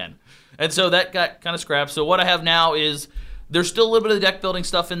play that again. And so that got kind of scrapped. So what I have now is. There's still a little bit of the deck building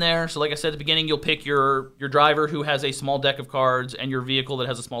stuff in there. So like I said at the beginning, you'll pick your driver who has a small deck of cards and your vehicle that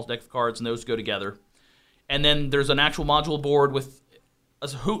has a small deck of cards, and those go together. And then there's an actual module board with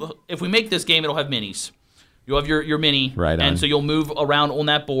if we make this game, it'll have minis. You'll have your mini, and so you'll move around on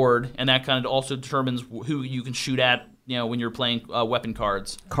that board, and that kind of also determines who you can shoot at, when you're playing weapon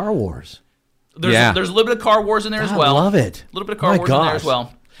cards. Car Wars. There's a little bit of Car Wars in there as well. I love it. A little bit of Car Wars in there as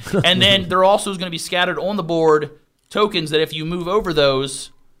well. And then there also is going to be scattered on the board tokens that if you move over those,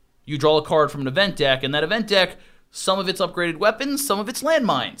 you draw a card from an event deck, and that event deck, some of it's upgraded weapons, some of it's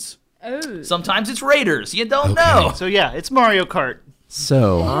landmines. Oh. Sometimes it's raiders. You don't know. So yeah, it's Mario Kart.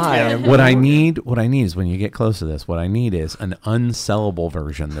 So what I need is when you get close to this, what I need is an unsellable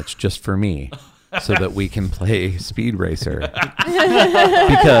version that's just for me. So that we can play Speed Racer.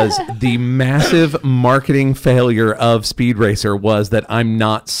 Because the massive marketing failure of Speed Racer was that I'm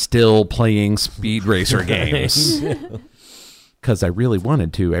not still playing Speed Racer games. Because I really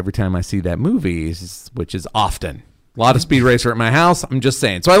wanted to every time I see that movie, which is often. A lot of Speed Racer at my house, I'm just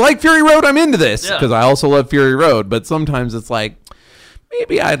saying. So I like Fury Road, I'm into this. Because I also love Fury Road. But sometimes it's like,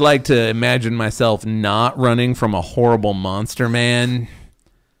 maybe I'd like to imagine myself not running from a horrible monster man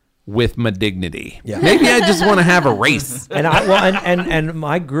with my dignity. Yeah. Maybe I just want to have a race. And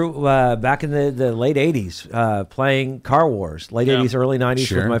I grew back in the late 80s playing Car Wars, late 80s, early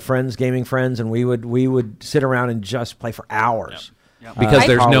 90s with my friends, gaming friends, and we would sit around and just play for hours. Yep. Because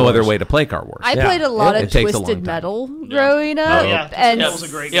there's no other way to play Car Wars. I played a lot of Twisted Metal growing up. And that was a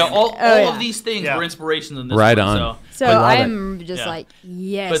great game. All of these things were inspirations in this right one, on. So I'm just like,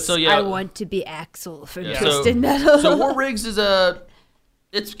 yes, I want to be Axel from Twisted Metal. So War Rigs is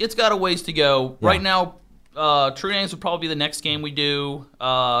it's got a ways to go. Yeah. Right now, True Names would probably be the next game we do.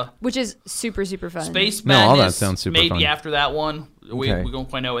 Which is super, super fun. Space Madness, all that sounds super maybe fun. after that one. We don't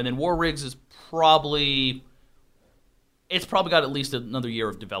quite know. And then War Rigs is probably got at least another year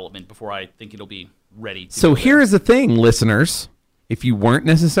of development before I think it'll be ready. So here's the thing, listeners. If you weren't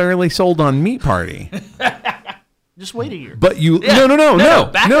necessarily sold on Meat Party... Just wait a year. But you no.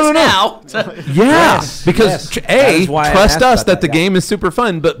 Back us now. Because A, trust us that the game is super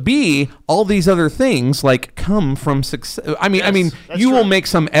fun, but B, all these other things come from success. I mean, you will make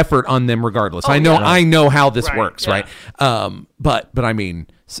some effort on them regardless. I know how this works, right? But I mean,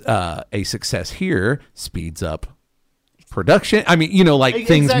 a success here speeds up production. I mean,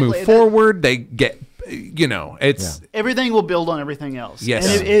 things move forward. They get it's Everything will build on everything else.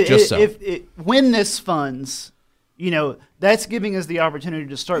 Yes, and just so. When this funds, that's giving us the opportunity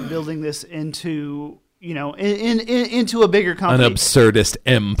to start building this into, into a bigger an company. absurdist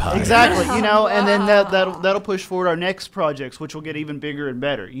empire. Exactly, and then that'll push forward our next projects, which will get even bigger and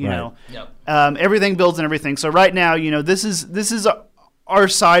better. Right. Yep. Everything builds on everything. So right now, this is our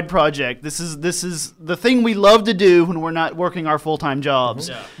side project. This is the thing we love to do when we're not working our full-time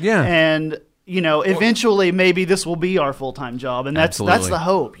jobs. Yeah. And eventually maybe this will be our full-time job, and that's Absolutely. the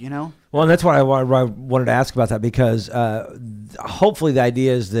hope. Well, and that's why I wanted to ask about that, because hopefully the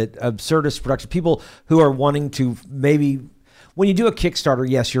idea is that Absurdist Productions, people who are wanting to maybe, when you do a Kickstarter,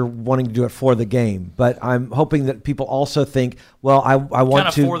 yes, you're wanting to do it for the game, but I'm hoping that people also think, well, I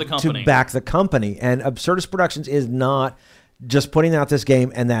want for the company. to back the company. And Absurdist Productions is not just putting out this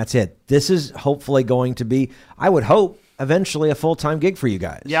game and that's it. This is hopefully going to be, I would hope, eventually a full-time gig for you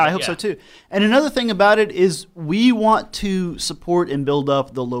guys. Yeah, I hope so too. And another thing about it is we want to support and build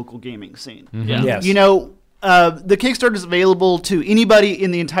up the local gaming scene. Yeah. Yes. The Kickstarter is available to anybody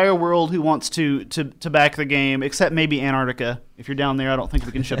in the entire world who wants to back the game, except maybe Antarctica. If you're down there, I don't think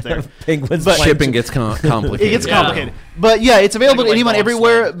we can ship there. Penguins But- Shipping gets complicated. It gets Yeah. complicated, but yeah, it's available to Like anyone dog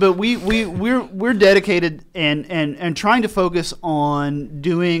everywhere. sled. But we're dedicated and trying to focus on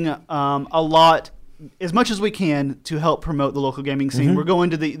doing a lot, as much as we can, to help promote the local gaming scene. We're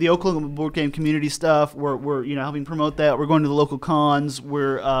going to the Oklahoma board game community stuff. We're helping promote that. We're going to the local cons.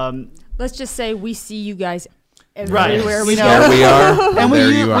 We're Let's just say we see you guys Right. everywhere we You go. know, There we are. and there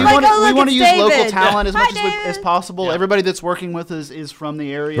we you are. Like, oh, we look, want to it's use local David. talent as Hi, much David. as possible. Yeah. Everybody that's working with us is from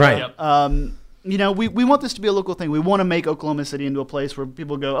the area. Right. Yep. We want this to be a local thing. We want to make Oklahoma City into a place where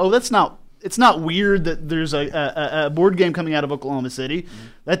people go, oh, it's not weird that there's a board game coming out of Oklahoma City.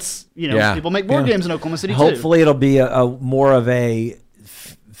 That's Yeah. people make board Yeah. games in Oklahoma City too. Hopefully it'll be a more of a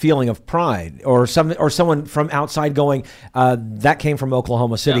feeling of pride, or someone from outside going, that came from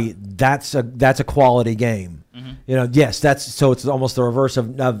Oklahoma City. Yeah. That's a quality game. Yes, so it's almost the reverse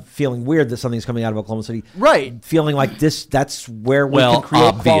of feeling weird that something's coming out of Oklahoma City. Right. Feeling like that's where we Well, can create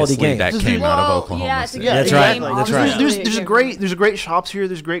quality obviously games. that came out of Oklahoma yeah, it's a City. good That's game, right. That's obviously. right. There's great shops here.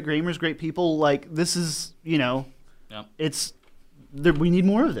 There's great gamers, great people. Like this is Yep. it's we need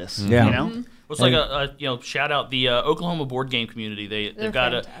more of this. Yeah. Mm-hmm. It's like a shout out the Oklahoma board game community. They've They're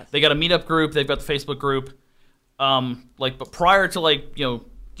got fantastic. they got a meetup group. They've got the Facebook group. But prior to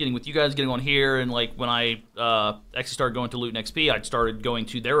getting with you guys, getting on here, and like when I actually started going to Luton XP, I started going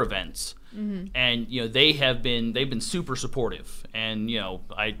to their events, and they've been super supportive, and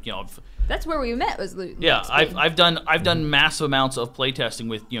That's where we met, was Luton. yeah, XP. I've done massive amounts of playtesting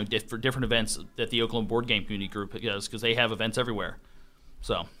with for different events that the Oklahoma board game community group does, because they have events everywhere.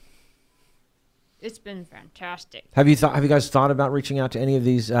 So. It's been fantastic. Have you guys thought about reaching out to any of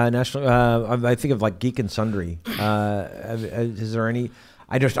these national? I think of like Geek and Sundry. Is there any?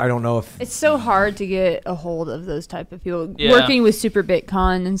 I don't know if It's so hard to get a hold of those type of people. Yeah. Working with Super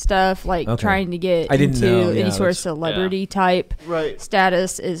BitCon and stuff, like Okay. trying to get I didn't into know, yeah, any sort of that's- celebrity type Right.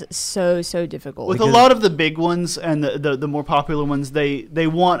 status is so difficult. With a lot of the big ones and the more popular ones, they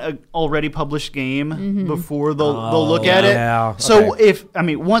want a already published game before they'll look at it. yeah, So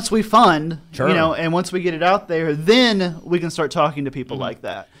okay. once we fund, Sure. and once we get it out there, then we can start talking to people like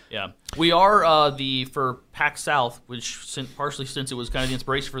that. Yeah, we are for PAX South, which partially since it was kind of the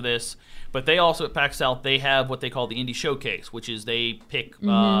inspiration for this, but they also at PAX South they have what they call the Indie Showcase, which is they pick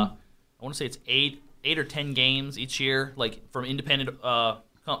I want to say it's eight or 10 games each year, like from independent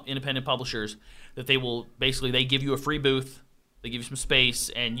publishers that they give you a free booth, they give you some space,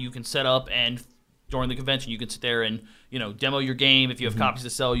 and you can set up, and during the convention you can sit there and demo your game. If you have copies to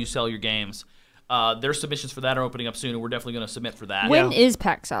sell, you sell your games. Their submissions for that are opening up soon, and we're definitely going to submit for that. When is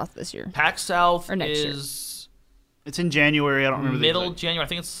PAX South this year? PAX South Or next year. is It's in January. I don't remember the middle exact- January. I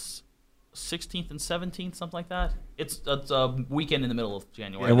think it's 16th and 17th, something like that. It's a weekend in the middle of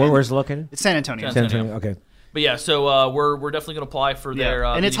January. and where's it located? It's San Antonio. San San Antonio. Antonio. Okay. But yeah, so we're definitely going to apply for their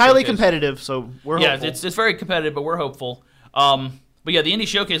and it's Indie highly Showcase. competitive, so we're Yeah, hopeful. it's very competitive, but we're hopeful. But yeah, the Indie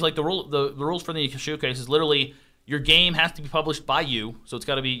Showcase, like the rules for the Indie Showcase is literally your game has to be published by you, so it's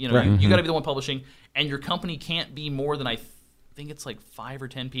got to be Right. you got to be the one publishing, and your company can't be more than I think it's like 5 or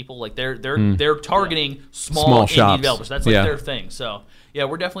 10 people. Like they're targeting small indie shops. developers. That's like Yeah. their thing. So yeah,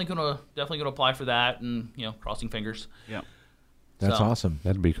 we're definitely gonna apply for that, and crossing fingers. yeah. That's So- awesome.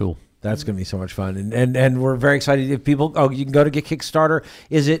 That'd be cool. That's going to be so much fun, and we're very excited. If people, you can go to get Kickstarter.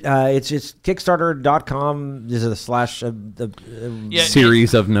 Is it? It's Kickstarter.com. Is it a slash? Yeah,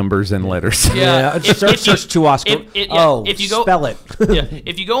 Series of numbers and letters. Yeah, search to Oscar. if you go spell it. yeah,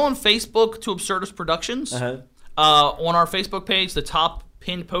 if you go on Facebook to Absurdist Productions, on our Facebook page, the top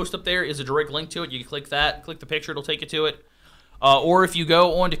pinned post up there is a direct link to it. You can click that, click the picture, it'll take you to it. Or if you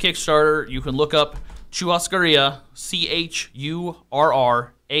go on to Kickstarter, you can look up Churrascaria,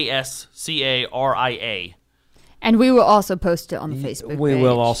 Churrascaria. And we will also post it on the Facebook We page.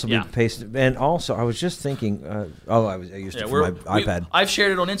 will also Yeah. be pasted. And also, I was just thinking, I used it for my iPad. I've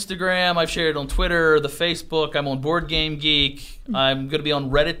shared it on Instagram. I've shared it on Twitter, the Facebook. I'm on Board Game Geek. I'm going to be on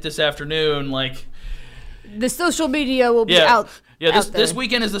Reddit this afternoon. Like, The social media will be yeah, out. yeah. out This there.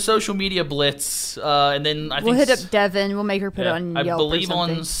 weekend is the social media blitz, and then I We'll think hit up Devin. We'll make her put it on I Yelp believe or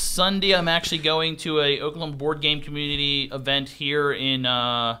something. on Sunday I'm actually going to a Oklahoma board game community event here in.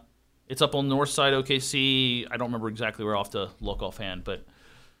 It's up on North Side OKC. I don't remember exactly where. I'll have to look offhand, but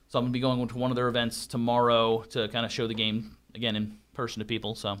so I'm gonna be going to one of their events tomorrow to kind of show the game again in person to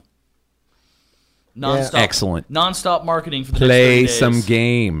people. So nonstop, Excellent. nonstop marketing for the Play next 30 some days.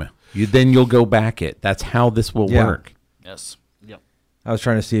 game. Then you'll go back it. That's how this will Yeah. work. Yes. Yep. I was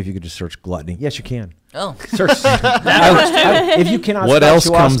trying to see if you could just search gluttony. Yes, you can. Oh. Search. If you cannot What spell else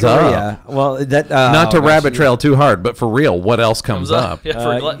comes Churrascaria, well, that Not to gosh, rabbit trail too hard, but for real, what else comes up? Yeah,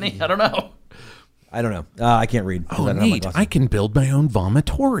 for gluttony. I don't know. I don't know. I can't read. 'cause Oh, I don't have my neat. glasses. I can build my own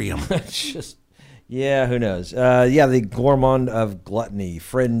vomitorium. Just, yeah, who knows? The Gourmand of Gluttony,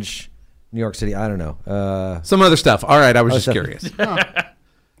 Fringe, New York City. I don't know. Some other stuff. All right, I was just stuff. curious.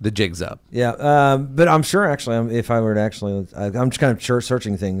 The jig's up. Yeah, but I'm sure actually, if I were to actually, I'm just kind of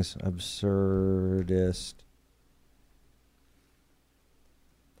searching things. Absurdist.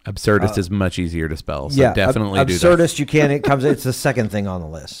 Absurdist is much easier to spell, so Yeah, definitely do that. Absurdist. You can. It comes. It's the second thing on the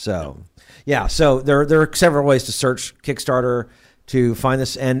list. So, yeah. So there are several ways to search Kickstarter to find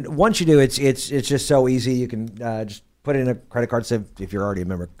this, and once you do, it's just so easy. You can just put in a credit card. Say if you're already a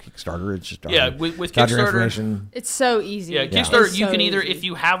member of Kickstarter, it's just Yeah, with got your Kickstarter- information. It's so easy. Yeah, It's Kickstarter. You so can either, easy. if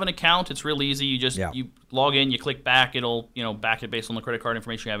you have an account, it's real easy. You just Yeah. you log in, you click back, it'll back it based on the credit card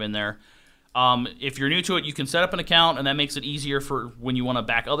information you have in there. If you're new to it, you can set up an account, and that makes it easier for when you want to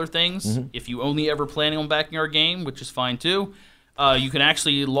back other things. Mm-hmm. If you only ever planning on backing our game, which is fine too, you can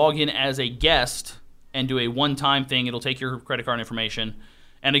actually log in as a guest and do a one-time thing. It'll take your credit card information.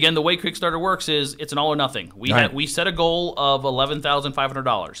 And again, the way Kickstarter works is it's an all or nothing. Right. We set a goal of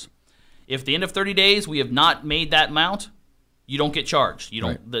 $11,500. If at the end of 30 days we have not made that amount, you don't get charged. You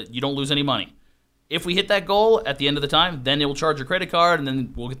don't lose any money. If we hit that goal at the end of the time, then it will charge your credit card, and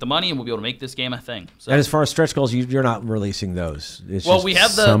then we'll get the money, and we'll be able to make this game a thing. So, And as far as stretch goals, you're not releasing those. It's well, just, we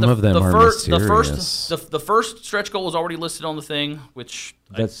have Some of them are mysterious. the first stretch goal is already listed on the thing, which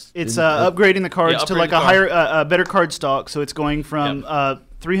that's It's upgrading the cards Yeah, to upgrading like the a card. higher, better card stock. So it's going from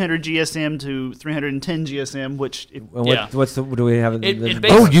 300 GSM to 310 GSM, which What, yeah. What's the? Do we have? It the- basically-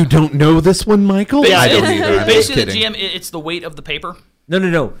 Oh, you don't know this one, Michael? basically, I don't either. I'm just basically the kidding. GM, it's the weight of the paper.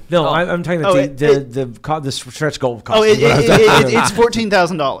 No. Oh. I'm talking about Oh, the stretch goal cost. oh, it's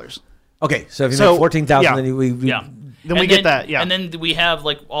 $14,000. Okay, so if you So, make 14,000, yeah. then we Yeah. Then we And get that, yeah. And then we have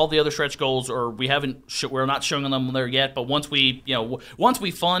like all the other stretch goals, or we haven't. We're not showing them there yet. But once we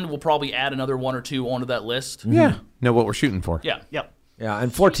fund, we'll probably add another one or two onto that list. Yeah. Know what we're shooting for. Yeah. Yep. Yeah,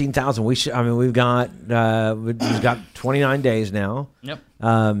 and 14,000. We've got 29 days now. Yep.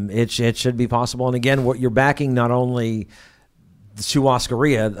 It should be possible. And again, what you're backing not only the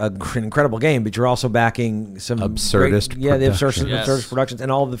Churrascaria, an incredible game, but you're also backing some Absurdist the Productions. Yes. Absurdist Productions and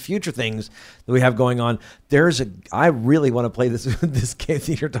all the future things that we have going on. I really want to play this this game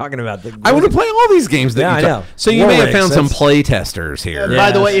that you're talking about. I want to play all these games that Yeah, you I talk- know. So you War may have Rigs, found some that's- play testers here. And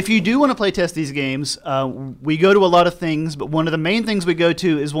by the way, if you do want to play test these games, we go to a lot of things, but one of the main things we go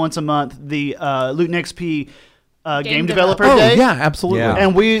to is once a month the Luton XP Game Developer Oh, Day. yeah, absolutely. Yeah.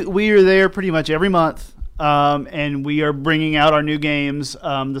 And we are there pretty much every month, and we are bringing out our new games,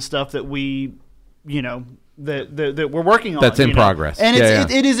 the stuff that we, that we're working on. That's in you know. progress. And Yeah,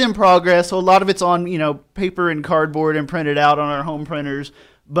 it is in progress. So a lot of it's on paper and cardboard and printed out on our home printers.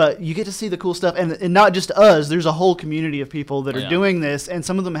 But you get to see the cool stuff, and not just us. There's a whole community of people that are Yeah. doing this, and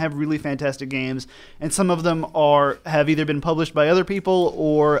some of them have really fantastic games, and some of them have either been published by other people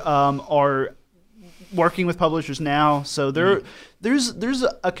or are working with publishers now. So there's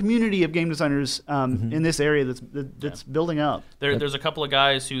a community of game designers in this area that's building up. There's a couple of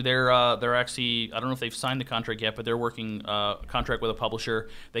guys who they're actually, I don't know if they've signed the contract yet, but they're working contract with a publisher.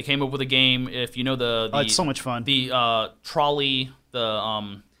 They came up with a game. If you know the It's so much fun. The trolley,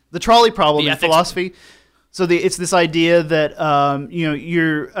 the trolley problem The in ethics- philosophy. So it's this idea that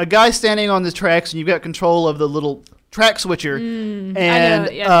you're a guy standing on the tracks and you've got control of the little track switcher, and I know,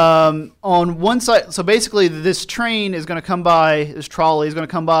 yeah. on one side, so basically this train is going to come by, this trolley is going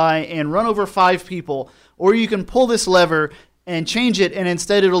to come by and run over 5 people, or you can pull this lever and change it, and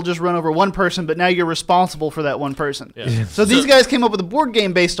instead it'll just run over one person, but now you're responsible for that one person. Yeah. So these guys came up with a board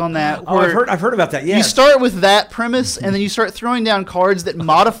game based on that. Oh, I've heard about that. Yeah. You start with that premise, and then you start throwing down cards that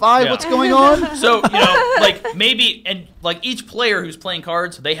modify Yeah. what's going on. So, like maybe, and like each player who's playing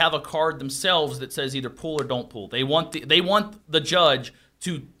cards, they have a card themselves that says either pull or don't pull. They want the judge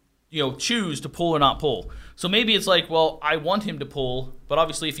to, choose to pull or not pull. So maybe it's like, well, I want him to pull, but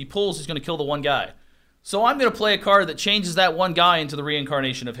obviously if he pulls, he's going to kill the one guy. So I'm going to play a card that changes that one guy into the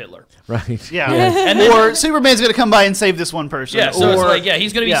reincarnation of Hitler. Right. Yeah. And then, Or Superman's going to come by and save this one person. yeah, so or, it's like,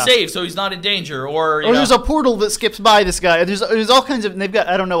 he's going to be saved, so he's not in danger. Or Or there's a portal that skips by this guy. There's all kinds of, and they've got,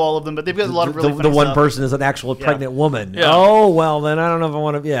 I don't know all of them, but they've got a lot of really the funny one stuff. person is an actual pregnant woman. Yeah. Oh, well, then I don't know if I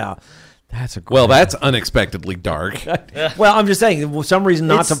want to. Yeah. That's a great. Well, that's unexpectedly dark. Well, I'm just saying, for some reason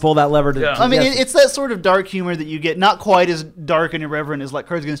not to pull that lever. Yeah. I mean, it's that sort of dark humor that you get, not quite as dark and irreverent as like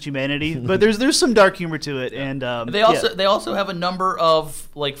Cards Against Humanity, but there's some dark humor to it. And they also have a number of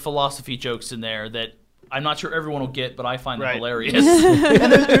like philosophy jokes in there that I'm not sure everyone will get, but I find them hilarious.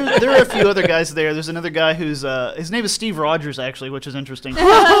 And there are a few other guys there. There's another guy who's his name is Steve Rogers, actually, which is interesting.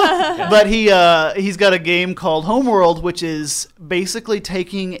 But he's got a game called Homeworld, which is basically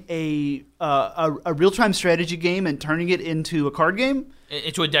taking a real-time strategy game and turning it into a card game,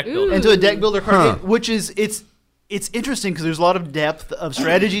 Into a deck builder. into a deck builder card game, which is it's interesting because there's a lot of depth of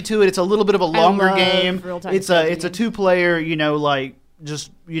strategy to it. It's a little bit of a longer love game. real-time It's strategy a two-player,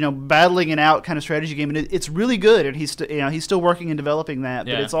 just battling it out kind of strategy game, and it's really good. And he's still working and developing that,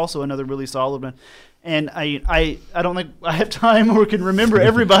 but Yeah. it's also another really solid one. And I don't think I have time or can remember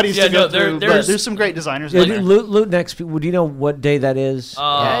every's to go through. But there's some great designers Yeah, in there. Loot next. Do you know what day that is?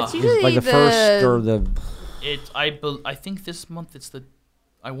 Yeah, it's usually like the first or the. I think this month it's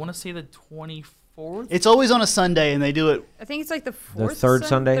I want to say the 24th. It's always on a Sunday, and they do it. I think it's like the fourth. third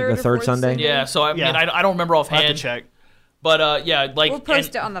Sunday? The or third fourth Sunday? Yeah, so I mean, Yeah. I don't remember I'll have to offhand. check. But like We'll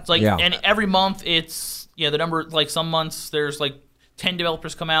post it on the- it's like Yeah. and every month it's the number, like some months there's like 10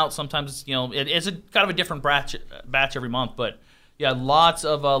 developers come out. Sometimes it's a kind of a different batch every month, but yeah, lots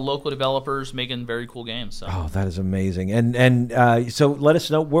of local developers making very cool games. So. Oh, that is amazing. And so let us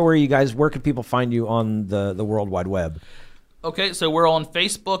know, where can people find you on the World Wide Web? Okay, so we're on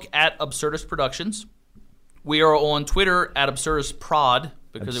Facebook at Absurdist Productions. We are on Twitter at Absurdist Prod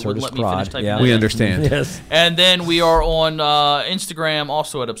because it wouldn't let me finish typing that We in. understand. Yes. And then we are on Instagram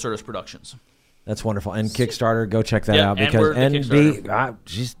also at Absurdist Productions. That's wonderful. And Kickstarter, go check that Yeah, out. and Because we're the Kickstarter.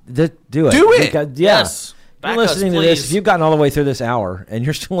 just do it. Do it! Because, yeah. Yes. If you're Back us, listening to this, please. if you've gotten all the way through this hour and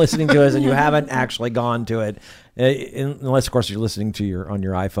you're still listening to us and you haven't actually gone to it, unless of course you're listening to on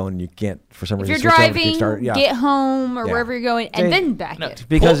your iPhone and you can't for some If reason you're switch over to driving, Kickstarter. Yeah. get home or Yeah. wherever you're going, and then back it.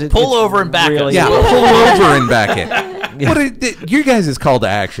 Because pull it's over and back really, us. Yeah, pull over and back it. Your guys' call to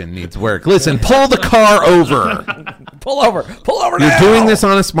action needs work. Listen, pull the car over. Pull over You're now. doing this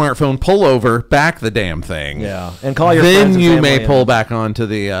on a smartphone. Pull over, back the damn thing. Yeah, and call your friends Then and you family may and- pull back onto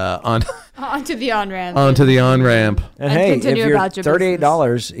the Onto the on-ramp. onto the on ramp. And And hey, if continue you're about your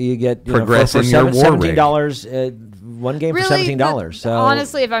 $38, you get Progress for in your war $17. One game for Really, $17. So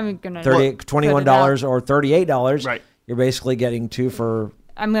honestly, if I'm gonna $21 or $38, Right. you're basically getting two for.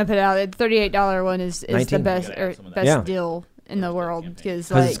 I'm gonna put it out. The $38 one is the 19. best You gotta add some of that. best Yeah. deal in the world because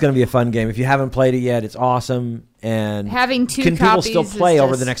Because it's going to be a fun game. If you haven't played it yet, it's awesome. And Having two can people still copies is play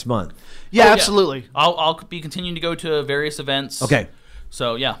over just- the next month? Yeah, Oh, yeah. absolutely. I'll be continuing to go to various events. Okay,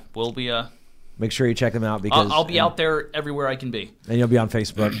 So yeah, we'll be. make sure you check them out because I'll be out there everywhere I can be. and you'll be on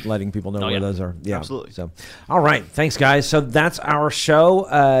Facebook letting people know Oh, where yeah. those are. Yeah, Absolutely. So, all right, thanks guys. So that's our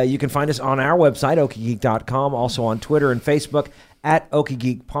show. You can find us on our website okiegeek.com, also on Twitter and Facebook at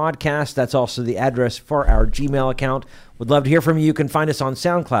OkieGeek Podcast. That's also the address for our Gmail account. Would love to hear from you. You can find us on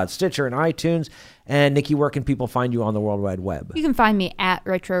SoundCloud, Stitcher, and iTunes. And Nikki, where can people find you on the World Wide Web? You can find me at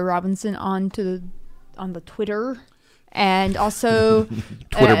Retro Robinson on the Twitter, and also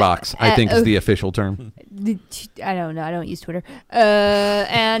Twitter box, I think, is the official term. I don't know. I don't use Twitter.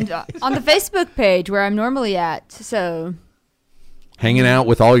 And on the Facebook page where I'm normally at. So Hanging out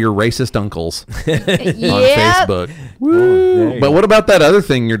with all your racist uncles on yeah. Facebook. There you But go. what about that other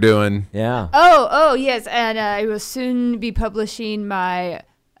thing you're doing? Yeah. Oh yes, and I will soon be publishing my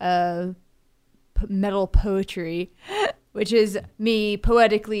metal poetry, which is me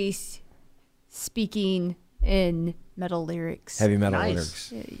poetically speaking in metal lyrics. Heavy metal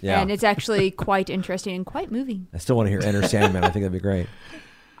Nice. lyrics. Yeah. And it's actually quite interesting and quite moving. I still want to hear Enter Sandman. I think that'd be great.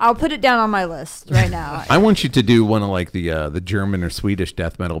 I'll put it down on my list right now. I want you to do one of like the German or Swedish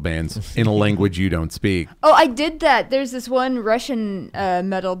death metal bands in a language you don't speak. Oh, I did that. There's this one Russian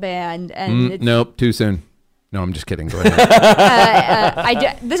metal band, and it's, Nope, too soon. No, I'm just kidding. Go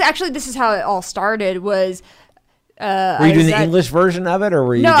ahead. this is how it all started. Was Were you doing the English version of it, or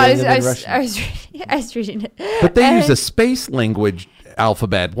were you No, doing I it in was Russian? I was reading it. But they use And a space language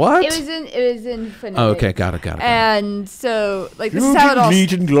alphabet. What? It was in phonetic. Oh, okay, got it. And so, like, this is how it all.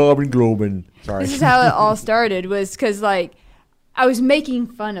 Sorry. This is how it all started. Was because like I was making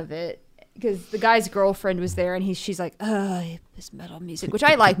fun of it because the guy's girlfriend was there, and she's like, this metal music, which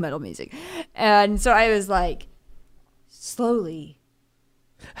I like metal music, and so I was like, slowly,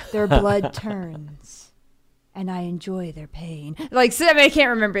 their blood turns. And I enjoy their pain. Like, so, I mean, I can't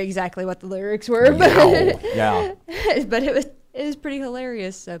remember exactly what the lyrics were, but Yeah. but it was pretty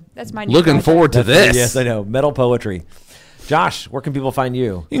hilarious. So that's my new Looking project. forward to this. Yes, I know. Metal poetry. Josh, where can people find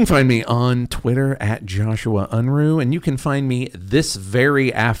you? You can find me on Twitter at Joshua Unruh, and you can find me this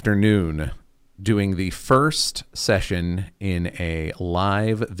very afternoon doing the first session in a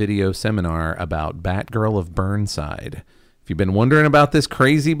live video seminar about Batgirl of Burnside. If you've been wondering about this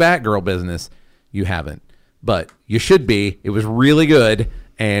crazy Batgirl business, you haven't. But you should be. It was really good,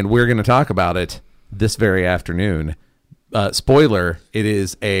 and we're going to talk about it this very afternoon. Spoiler, it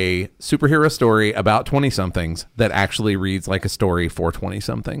is a superhero story about 20-somethings that actually reads like a story for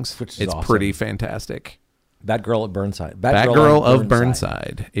 20-somethings. Which is it's awesome. pretty fantastic. Batgirl at Burnside. Batgirl of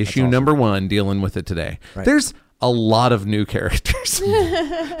Burnside. Issue number 1, dealing with it today. Right. There's a lot of new characters.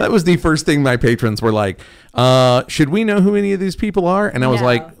 That was the first thing my patrons were like, should we know who any of these people are? And I was No.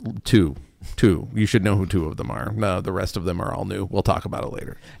 like, two. You should know who 2 of them are. No, the rest of them are all new. We'll talk about it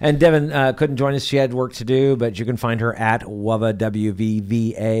later. And Devin couldn't join us. She had work to do, but you can find her at WVA,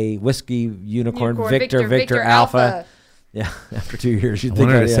 WVVA, Whiskey Unicorn, Victor Alpha. Yeah, after 2 years. You'd I think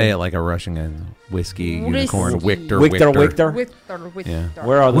wanted to yeah. say it like a Russian guy. Whiskey, Unicorn, Whiskey. Victor. Yeah.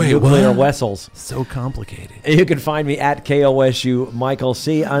 Where are the Wait, nuclear what? vessels? So complicated. You can find me at KOSU Michael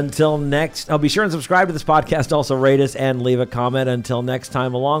C. Until next, be sure and subscribe to this podcast. Also rate us and leave a comment. Until next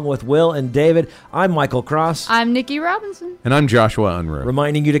time, along with Will and David, I'm Michael Cross. I'm Nikki Robinson. And I'm Joshua Unruh.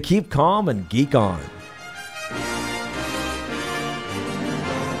 Reminding you to keep calm and geek on.